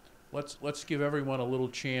let's give everyone a little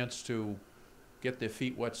chance to get their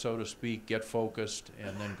feet wet, so to speak, get focused,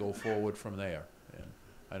 and then go forward from there. And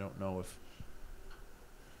I don't know if...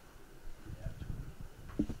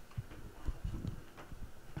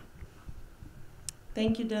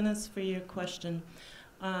 Thank you, Dennis, for your question.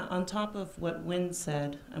 On top of what Wynn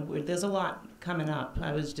said, there's a lot coming up.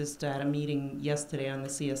 I was just at a meeting yesterday on the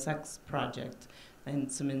CSX project,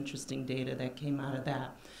 and some interesting data that came out of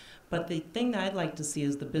that. But the thing that I'd like to see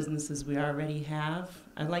is the businesses we already have.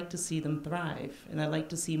 I'd like to see them thrive, and I'd like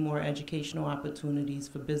to see more educational opportunities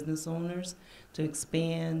for business owners to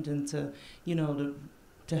expand and to, you know,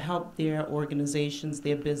 to help their organizations,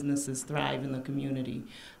 their businesses thrive in the community.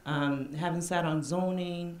 Having sat on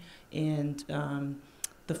zoning and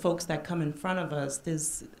the folks that come in front of us,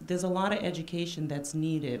 there's a lot of education that's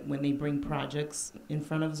needed when they bring projects in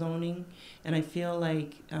front of zoning, and I feel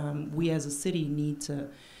like we as a city need to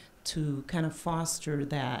kind of foster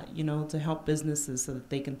that, you know, to help businesses so that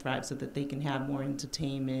they can thrive, so that they can have more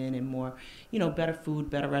entertainment and more, you know, better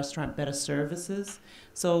food, better restaurant, better services.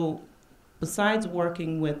 So besides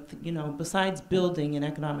working with, you know, besides building and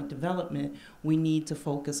economic development, we need to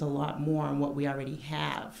focus a lot more on what we already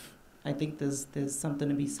have. I think there's something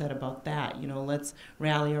to be said about that. You know, let's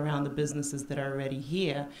rally around the businesses that are already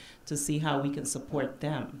here to see how we can support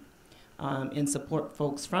them. And support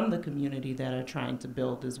folks from the community that are trying to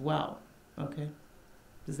build as well. Okay?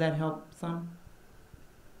 Does that help some?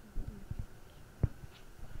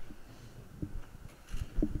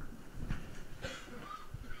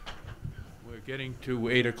 We're getting to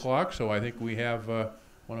 8 o'clock, so I think we have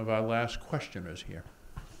one of our last questioners here.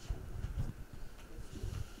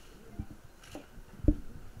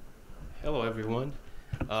 Hello, everyone.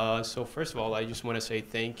 So first of all, I just want to say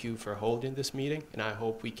thank you for holding this meeting, and I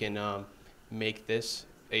hope we can make this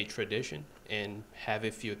a tradition and have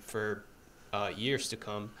it for years to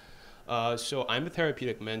come. So I'm a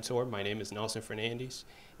therapeutic mentor. My name is Nelson Fernandez,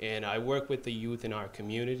 and I work with the youth in our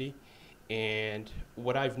community. And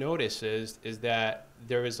what I've noticed is that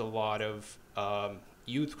there is a lot of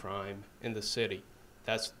youth crime in the city.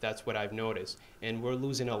 That's what I've noticed, and we're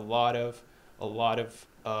losing a lot of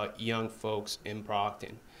young folks in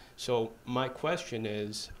Brockton. So my question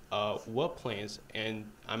is, what plans, and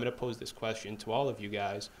I'm going to pose this question to all of you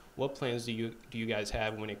guys, what plans do you guys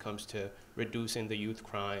have when it comes to reducing the youth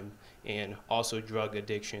crime and also drug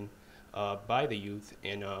addiction by the youth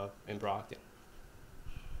in Brockton?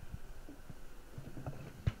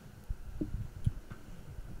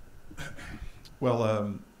 Well,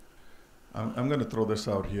 I'm going to throw this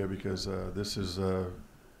out here because this is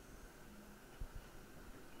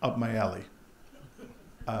up my alley.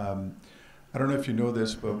 I don't know if you know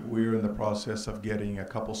this, but we're in the process of getting a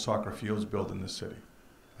couple soccer fields built in the city.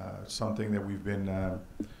 Something that we've been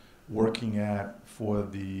working at for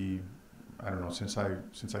I don't know, since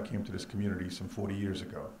I came to this community some 40 years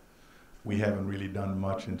ago. We haven't really done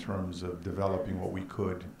much in terms of developing what we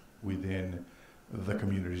could within the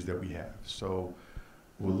communities that we have. So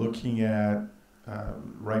we're looking at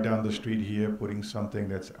right down the street here, putting something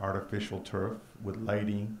that's artificial turf with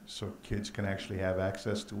lighting so kids can actually have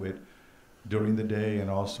access to it during the day and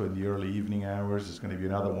also in the early evening hours. There's going to be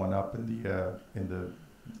another one up in the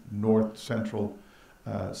north central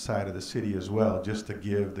side of the city as well, just to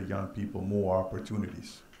give the young people more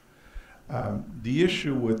opportunities. The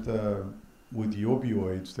issue with the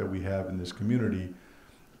opioids that we have in this community,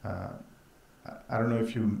 I don't know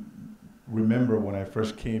if you remember when I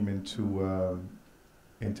first came into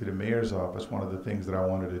the mayor's office, one of the things that I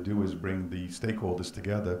wanted to do is bring the stakeholders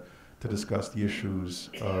together to discuss the issues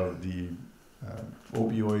of the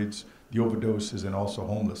opioids, the overdoses, and also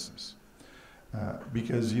homelessness.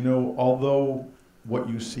 Because, you know, although what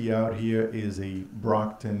you see out here is a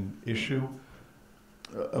Brockton issue,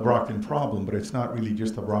 a Brockton problem, but it's not really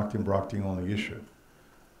just a Brockton only issue.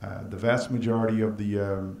 The vast majority of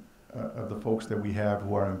the folks that we have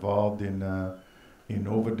who are involved in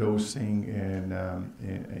overdosing and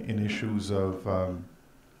in issues of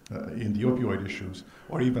in the opioid issues,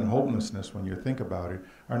 or even homelessness when you think about it,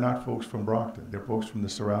 are not folks from Brockton. They're folks from the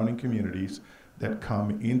surrounding communities that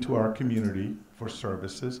come into our community for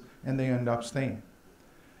services, and they end up staying.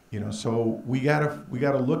 You know, so we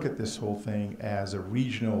gotta look at this whole thing as a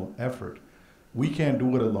regional effort. We can't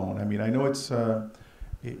do it alone. I mean, I know it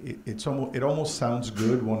almost sounds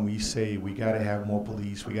good when we say we got to have more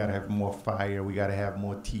police, we got to have more fire, we got to have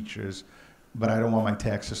more teachers, but I don't want my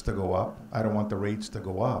taxes to go up. I don't want the rates to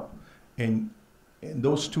go up. And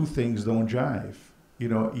those two things don't jive. You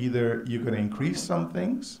know, either you're going to increase some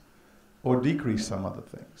things or decrease some other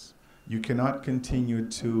things. You cannot continue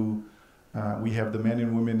to, we have the men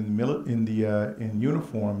and women in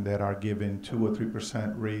uniform that are given 2 or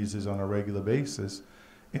 3% raises on a regular basis.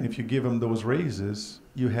 And if you give them those raises,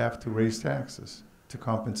 you have to raise taxes to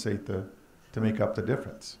compensate to make up the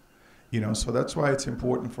difference. You know, so that's why it's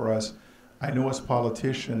important for us. I know as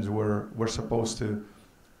politicians, we're supposed to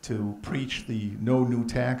preach the no new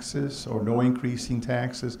taxes or no increasing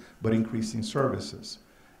taxes, but increasing services.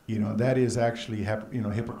 You know, that is actually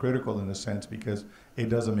hypocritical in a sense, because it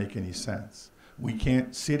doesn't make any sense. We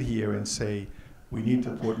can't sit here and say we need to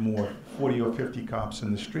put more 40 or 50 cops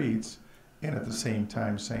in the streets, and at the same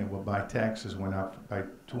time saying, well, my taxes went up by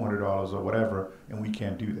 $200 or whatever, and we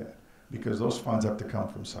can't do that, because those funds have to come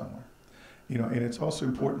from somewhere. You know, and it's also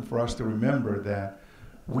important for us to remember that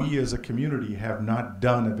we as a community have not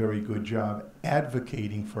done a very good job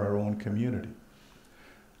advocating for our own community.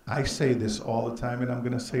 I say this all the time, and I'm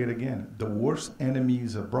going to say it again. The worst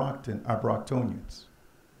enemies of Brockton are Brocktonians.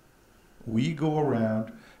 We go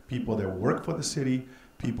around, people that work for the city,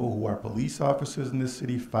 people who are police officers in the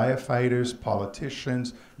city, firefighters,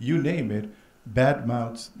 politicians, you name it,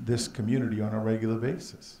 badmouths this community on a regular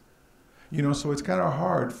basis. You know, so it's kind of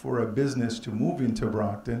hard for a business to move into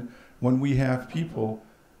Brockton when we have people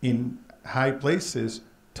in high places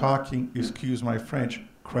talking, excuse my French,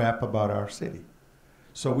 crap about our city.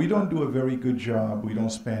 So we don't do a very good job. We don't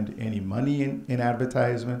spend any money in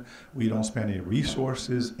advertisement. We don't spend any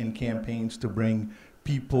resources in campaigns to bring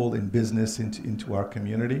people and business into our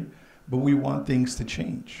community. But we want things to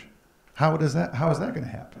change. How is that going to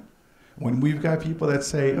happen? When we've got people that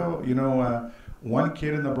say, oh, you know, one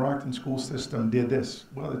kid in the Brockton school system did this.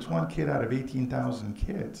 Well, it's one kid out of 18,000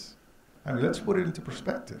 kids. I mean, let's put it into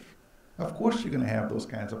perspective. Of course you're going to have those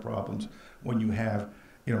kinds of problems when you have,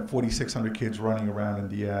 you know, 4,600 kids running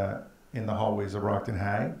around in the hallways of Brockton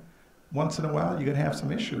High. Once in a while, you're going to have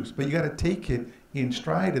some issues, but you got to take it in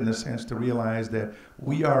stride in the sense to realize that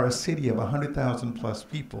we are a city of 100,000 plus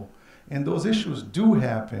people, and those issues do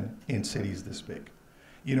happen in cities this big.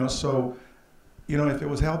 You know, so, you know, if it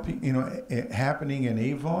was happening in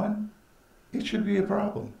Avon, it should be a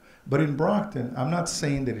problem. But in Brockton, I'm not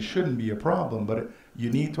saying that it shouldn't be a problem, but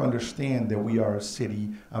you need to understand that we are a city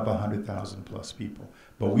of 100,000 plus people.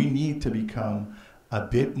 But we need to become a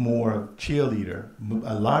bit more of cheerleader,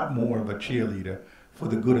 a lot more of a cheerleader for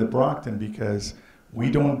the good of Brockton, because we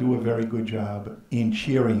don't do a very good job in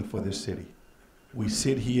cheering for the city. We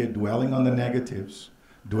sit here dwelling on the negatives,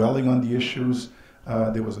 dwelling on the issues.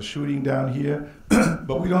 There was a shooting down here,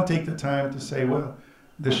 but we don't take the time to say, well,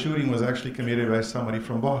 the shooting was actually committed by somebody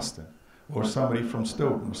from Boston, or somebody from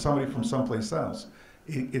Stoughton, or somebody from someplace else.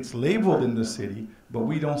 It's labeled in the city, but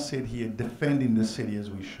we don't sit here defending the city as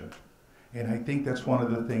we should. And I think that's one of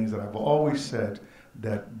the things that I've always said,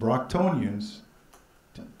 that Brocktonians,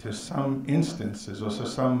 to some instances, or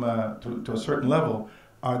to a certain level,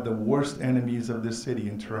 are the worst enemies of the city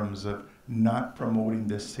in terms of not promoting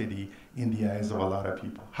this city in the eyes of a lot of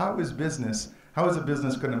people. How is a business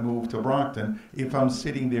going to move to Brockton if I'm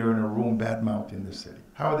sitting there in a room bad-mouthing the city?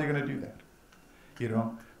 How are they going to do that? You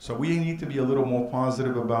know? So we need to be a little more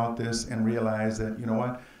positive about this and realize that, you know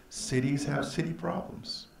what, cities have city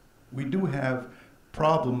problems. We do have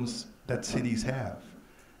problems that cities have.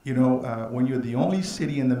 You know, when you're the only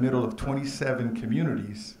city in the middle of 27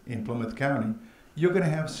 communities in Plymouth County, you're going to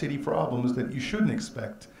have city problems that you shouldn't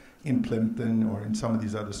expect in Plimpton or in some of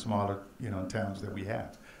these other smaller, towns that we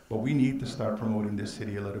have. But we need to start promoting this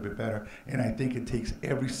city a little bit better. And I think it takes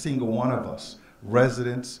every single one of us,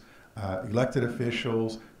 residents, elected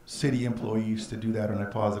officials, city employees, to do that in a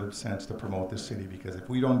positive sense to promote this city, because if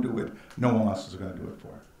we don't do it, no one else is going to do it for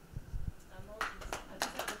it.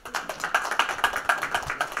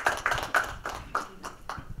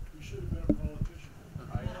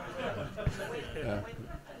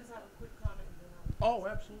 Oh,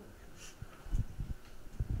 absolutely.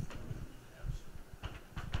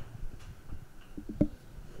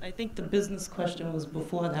 I think the business question was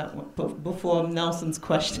before that one, before Nelson's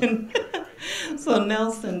question. So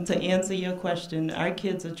Nelson, to answer your question, our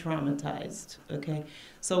kids are traumatized, okay?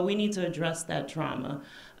 So we need to address that trauma.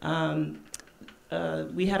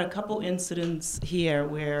 We had a couple incidents here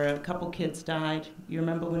where a couple kids died. You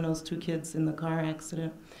remember when those two kids in the car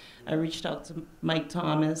accident? I reached out to Mike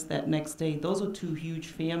Thomas that next day. Those were two huge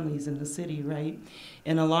families in the city, right?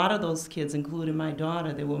 And a lot of those kids, including my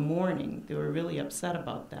daughter, they were mourning. They were really upset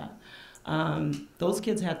about that. Those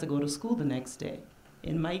kids had to go to school the next day.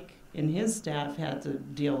 And Mike and his staff had to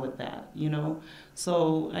deal with that,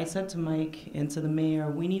 So I said to Mike and to the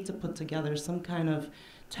mayor, we need to put together some kind of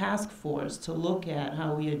task force to look at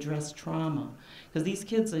how we address trauma. Because these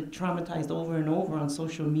kids are traumatized over and over on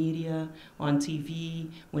social media, on TV,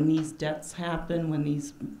 when these deaths happen, when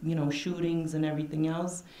these, shootings and everything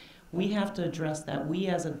else. We have to address that. We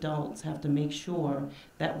as adults have to make sure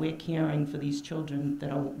that we're caring for these children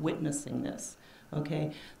that are witnessing this.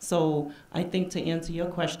 Okay, so I think to answer your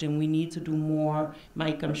question, we need to do more.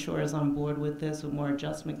 Mike, I'm sure, is on board with this, with more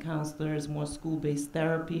adjustment counselors, more school-based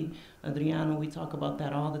therapy. Adriano, we talk about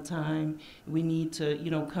that all the time. We need to,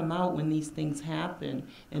 come out when these things happen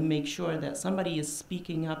and make sure that somebody is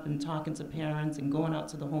speaking up and talking to parents and going out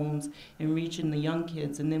to the homes and reaching the young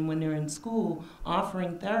kids. And then when they're in school,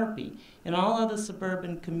 offering therapy. In all other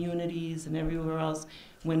suburban communities and everywhere else,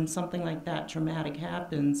 when something like that traumatic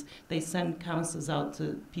happens, they send counselors out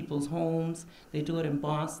to people's homes. They do it in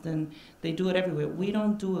Boston. They do it everywhere. We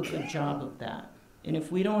don't do a good job of that. And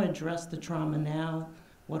if we don't address the trauma now,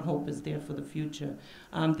 what hope is there for the future?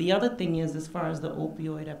 The other thing is, as far as the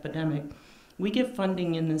opioid epidemic, we get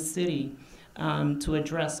funding in the city to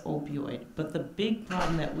address opioid. But the big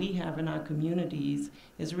problem that we have in our communities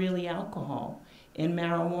is really alcohol and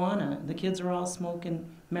marijuana. The kids are all smoking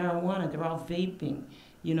marijuana. They're all vaping.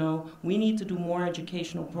 We need to do more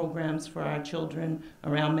educational programs for our children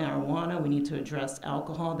around marijuana. We need to address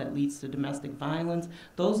alcohol that leads to domestic violence.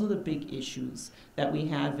 Those are the big issues that we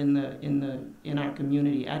have in our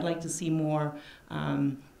community. I'd like to see more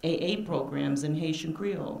AA programs in Haitian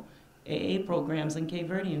Creole, AA programs in Cape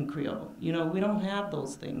Verdean Creole. We don't have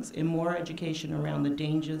those things, and more education around the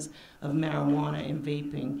dangers of marijuana and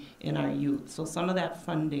vaping in our youth. So some of that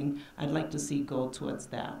funding I'd like to see go towards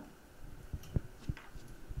that.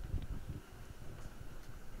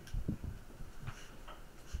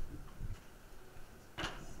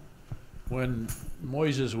 When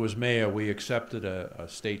Moises was mayor, we accepted a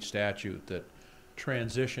state statute that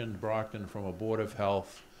transitioned Brockton from a Board of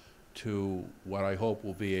Health to what I hope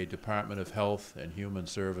will be a Department of Health and Human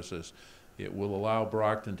Services. It will allow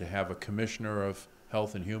Brockton to have a Commissioner of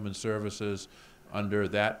Health and Human Services. Under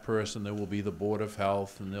that person, there will be the Board of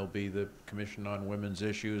Health, and there'll be the Commission on Women's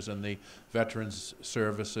Issues and the Veterans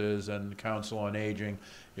Services and Council on Aging.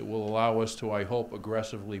 It will allow us to, I hope,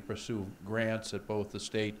 aggressively pursue grants at both the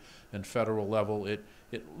state and federal level. It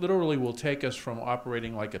literally will take us from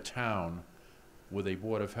operating like a town with a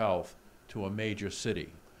Board of Health to a major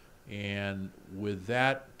city. And with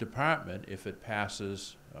that department, if it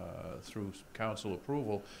passes through council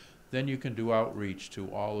approval, then you can do outreach to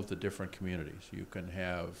all of the different communities. You can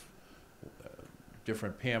have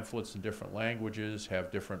different pamphlets in different languages, have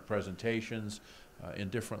different presentations in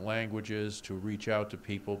different languages to reach out to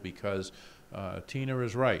people, because Tina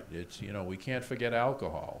is right. It's, you know, we can't forget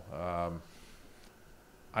alcohol.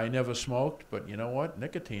 I never smoked, but you know what?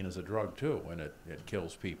 Nicotine is a drug too, and it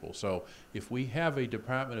kills people. So if we have a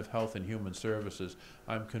Department of Health and Human Services,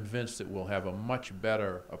 I'm convinced that we'll have a much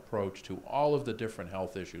better approach to all of the different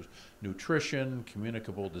health issues: nutrition,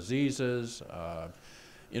 communicable diseases,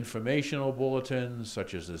 informational bulletins,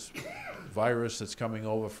 such as this virus that's coming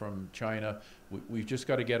over from China. We've just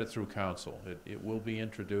got to get it through council. It will be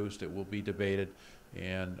introduced, it will be debated,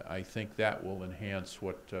 and I think that will enhance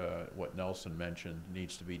what Nelson mentioned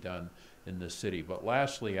needs to be done in this city. But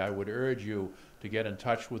lastly, I would urge you to get in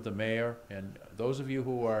touch with the mayor, and those of you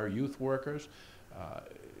who are youth workers,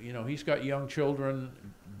 you know, he's got young children,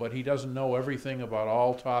 but he doesn't know everything about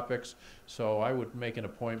all topics, so I would make an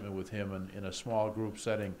appointment with him in a small group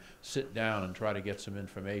setting, sit down and try to get some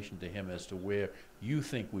information to him as to where you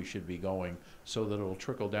think we should be going, so that it'll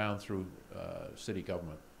trickle down through city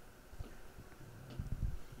government.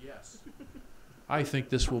 Yes. I think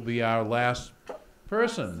this will be our last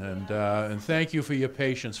person, and thank you for your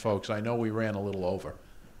patience, folks. I know we ran a little over.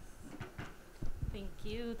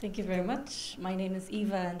 Thank you very much. My name is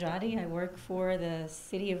Eva Andrade. I work for the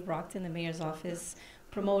City of Brockton, the Mayor's Office,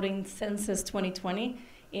 promoting Census 2020,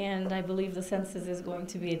 and I believe the census is going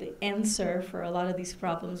to be the answer for a lot of these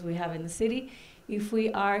problems we have in the city if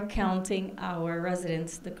we are counting our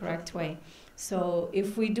residents the correct way. So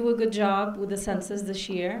if we do a good job with the census this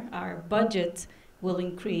year, our budget will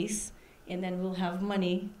increase, and then we'll have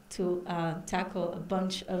money to tackle a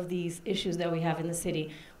bunch of these issues that we have in the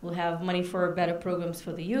city. We'll have money for better programs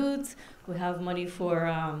for the youths. We'll have money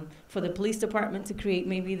for the police department to create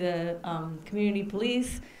maybe the community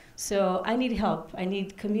police. So I need help. I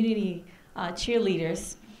need community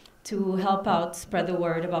cheerleaders to help out spread the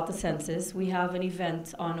word about the census. We have an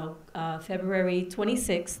event on February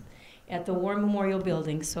 26th at the War Memorial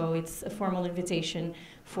Building. So it's a formal invitation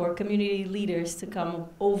for community leaders to come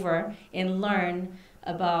over and learn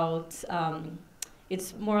about,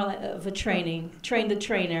 it's more of a training. Train the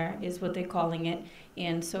trainer is what they're calling it.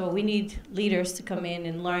 And so we need leaders to come in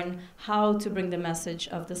and learn how to bring the message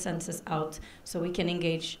of the census out so we can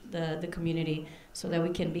engage the community so that we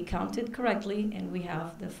can be counted correctly and we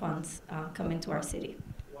have the funds come into our city.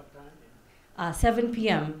 What time? 7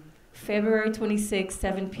 p.m. February 26th,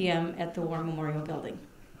 7 p.m. at the War Memorial Building.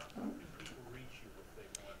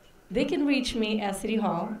 They can reach me at City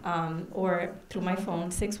Hall or through my phone,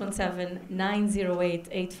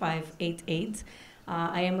 617-908-8588.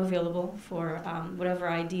 I am available for whatever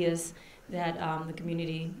ideas that the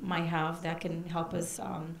community might have that can help us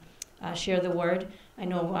share the word. I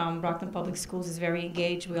know Brockton Public Schools is very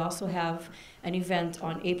engaged. We also have an event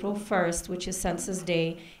on April 1st, which is Census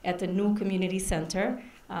Day, at the new community center.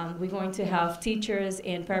 We're going to have teachers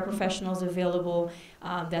and paraprofessionals available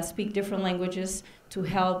that speak different languages to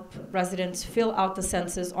help residents fill out the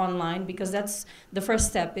census online, because that's the first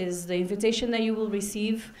step. Is the invitation that you will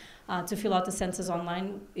receive to fill out the census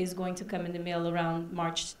online is going to come in the mail around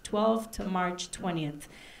March 12th to March 20th.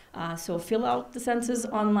 So fill out the census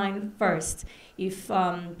online first. If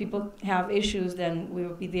people have issues, then we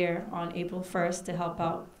will be there on April 1st to help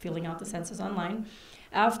out filling out the census online.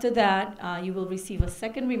 After that, you will receive a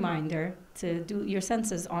second reminder to do your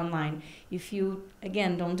census online. If you,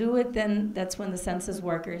 again, don't do it, then that's when the census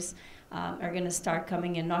workers are going to start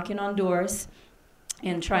coming and knocking on doors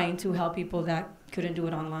and trying to help people that couldn't do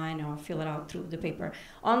it online or fill it out through the paper.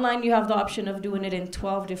 Online, you have the option of doing it in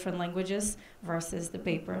 12 different languages versus the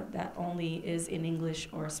paper that only is in English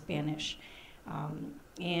or Spanish.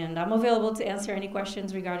 And I'm available to answer any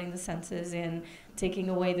questions regarding the census and taking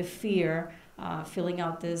away the fear filling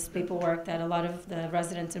out this paperwork that a lot of the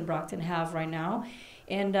residents in Brockton have right now.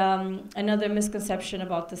 And another misconception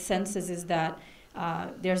about the census is that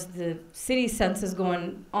there's the city census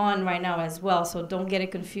going on right now as well, so don't get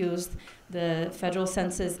it confused. The federal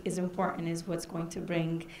census is important, is what's going to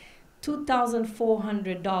bring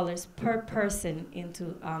 $2,400 per person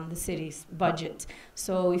into the city's budget.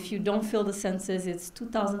 So if you don't fill the census, it's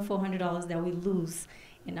 $2,400 that we lose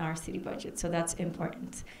in our city budget, so that's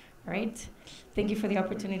important. All right. Thank you for the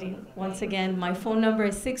opportunity. Once again, my phone number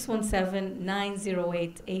is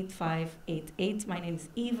 617-908-8588. My name is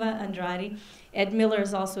Eva Andrade. Ed Miller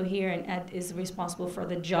is also here, and Ed is responsible for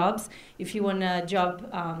the jobs. If you want a job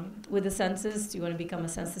with the census, you want to become a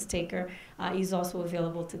census taker, he's also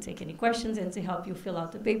available to take any questions and to help you fill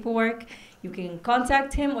out the paperwork. You can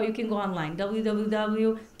contact him, or you can go online,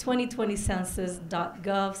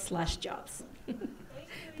 www.2020census.gov/jobs.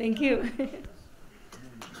 Thank you.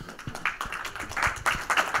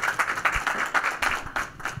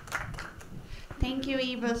 Thank you,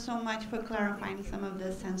 Eva, so much for clarifying some of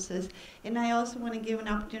the census. And I also want to give an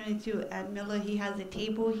opportunity to Ed Miller. He has a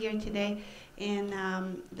table here today, and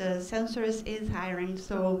the census is hiring.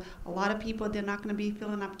 So a lot of people, they're not going to be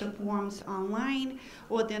filling up the forms online,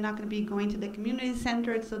 or they're not going to be going to the community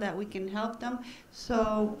center so that we can help them.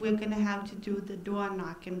 So we're going to have to do the door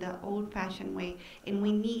knocking the old-fashioned way, and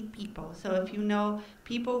we need people. So if you know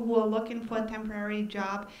people who are looking for a temporary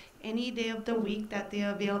job any day of the week that they're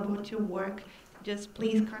available to work, just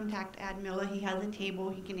please contact Ed Miller. He has a table.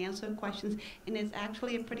 He can answer questions. And it's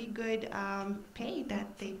actually a pretty good pay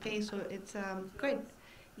that they pay, so it's good.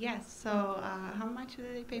 Yes, so how much do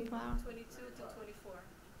they pay per hour? 22 to 24.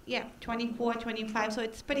 Yeah, 24, 25, so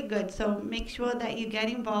it's pretty good. So make sure that you get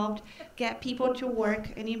involved, get people to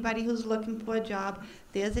work. Anybody who's looking for a job,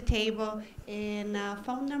 there's a table. And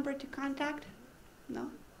phone number to contact? No?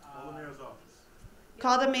 Call the mayor's office.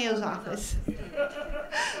 Call the mayor's office.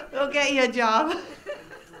 We'll get you a job.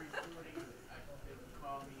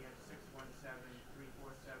 Call me at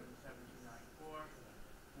 617-347-7294.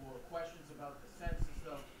 For questions about the census,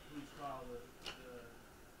 though, please call the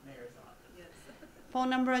mayor's office. Yes. Phone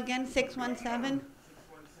number again, 617?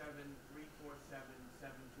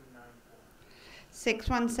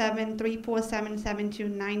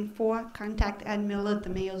 617-347-7294. Contact Ed Miller at the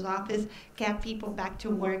mayor's office. Get people back to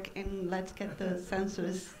work, and let's get the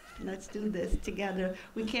census. Let's do this together.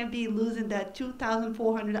 We can't be losing that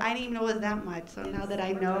 2,400. I didn't even know it was that much. So now that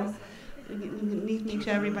I know, we need to make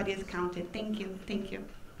sure everybody is counted. Thank you. Thank you.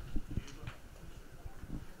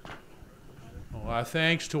 Well, our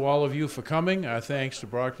thanks to all of you for coming. Our thanks to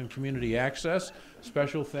Brockton Community Access.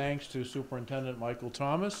 Special thanks to Superintendent Michael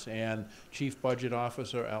Thomas and Chief Budget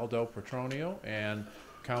Officer Aldo Petronio and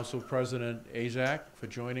Council President Azak for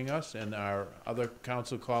joining us, and our other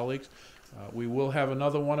council colleagues. We will have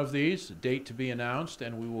another one of these, date to be announced,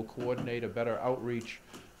 and we will coordinate a better outreach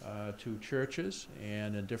to churches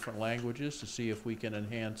and in different languages to see if we can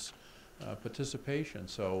enhance participation.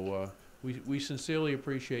 So we sincerely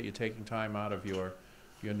appreciate you taking time out of your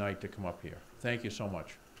night to come up here. Thank you so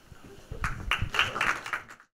much.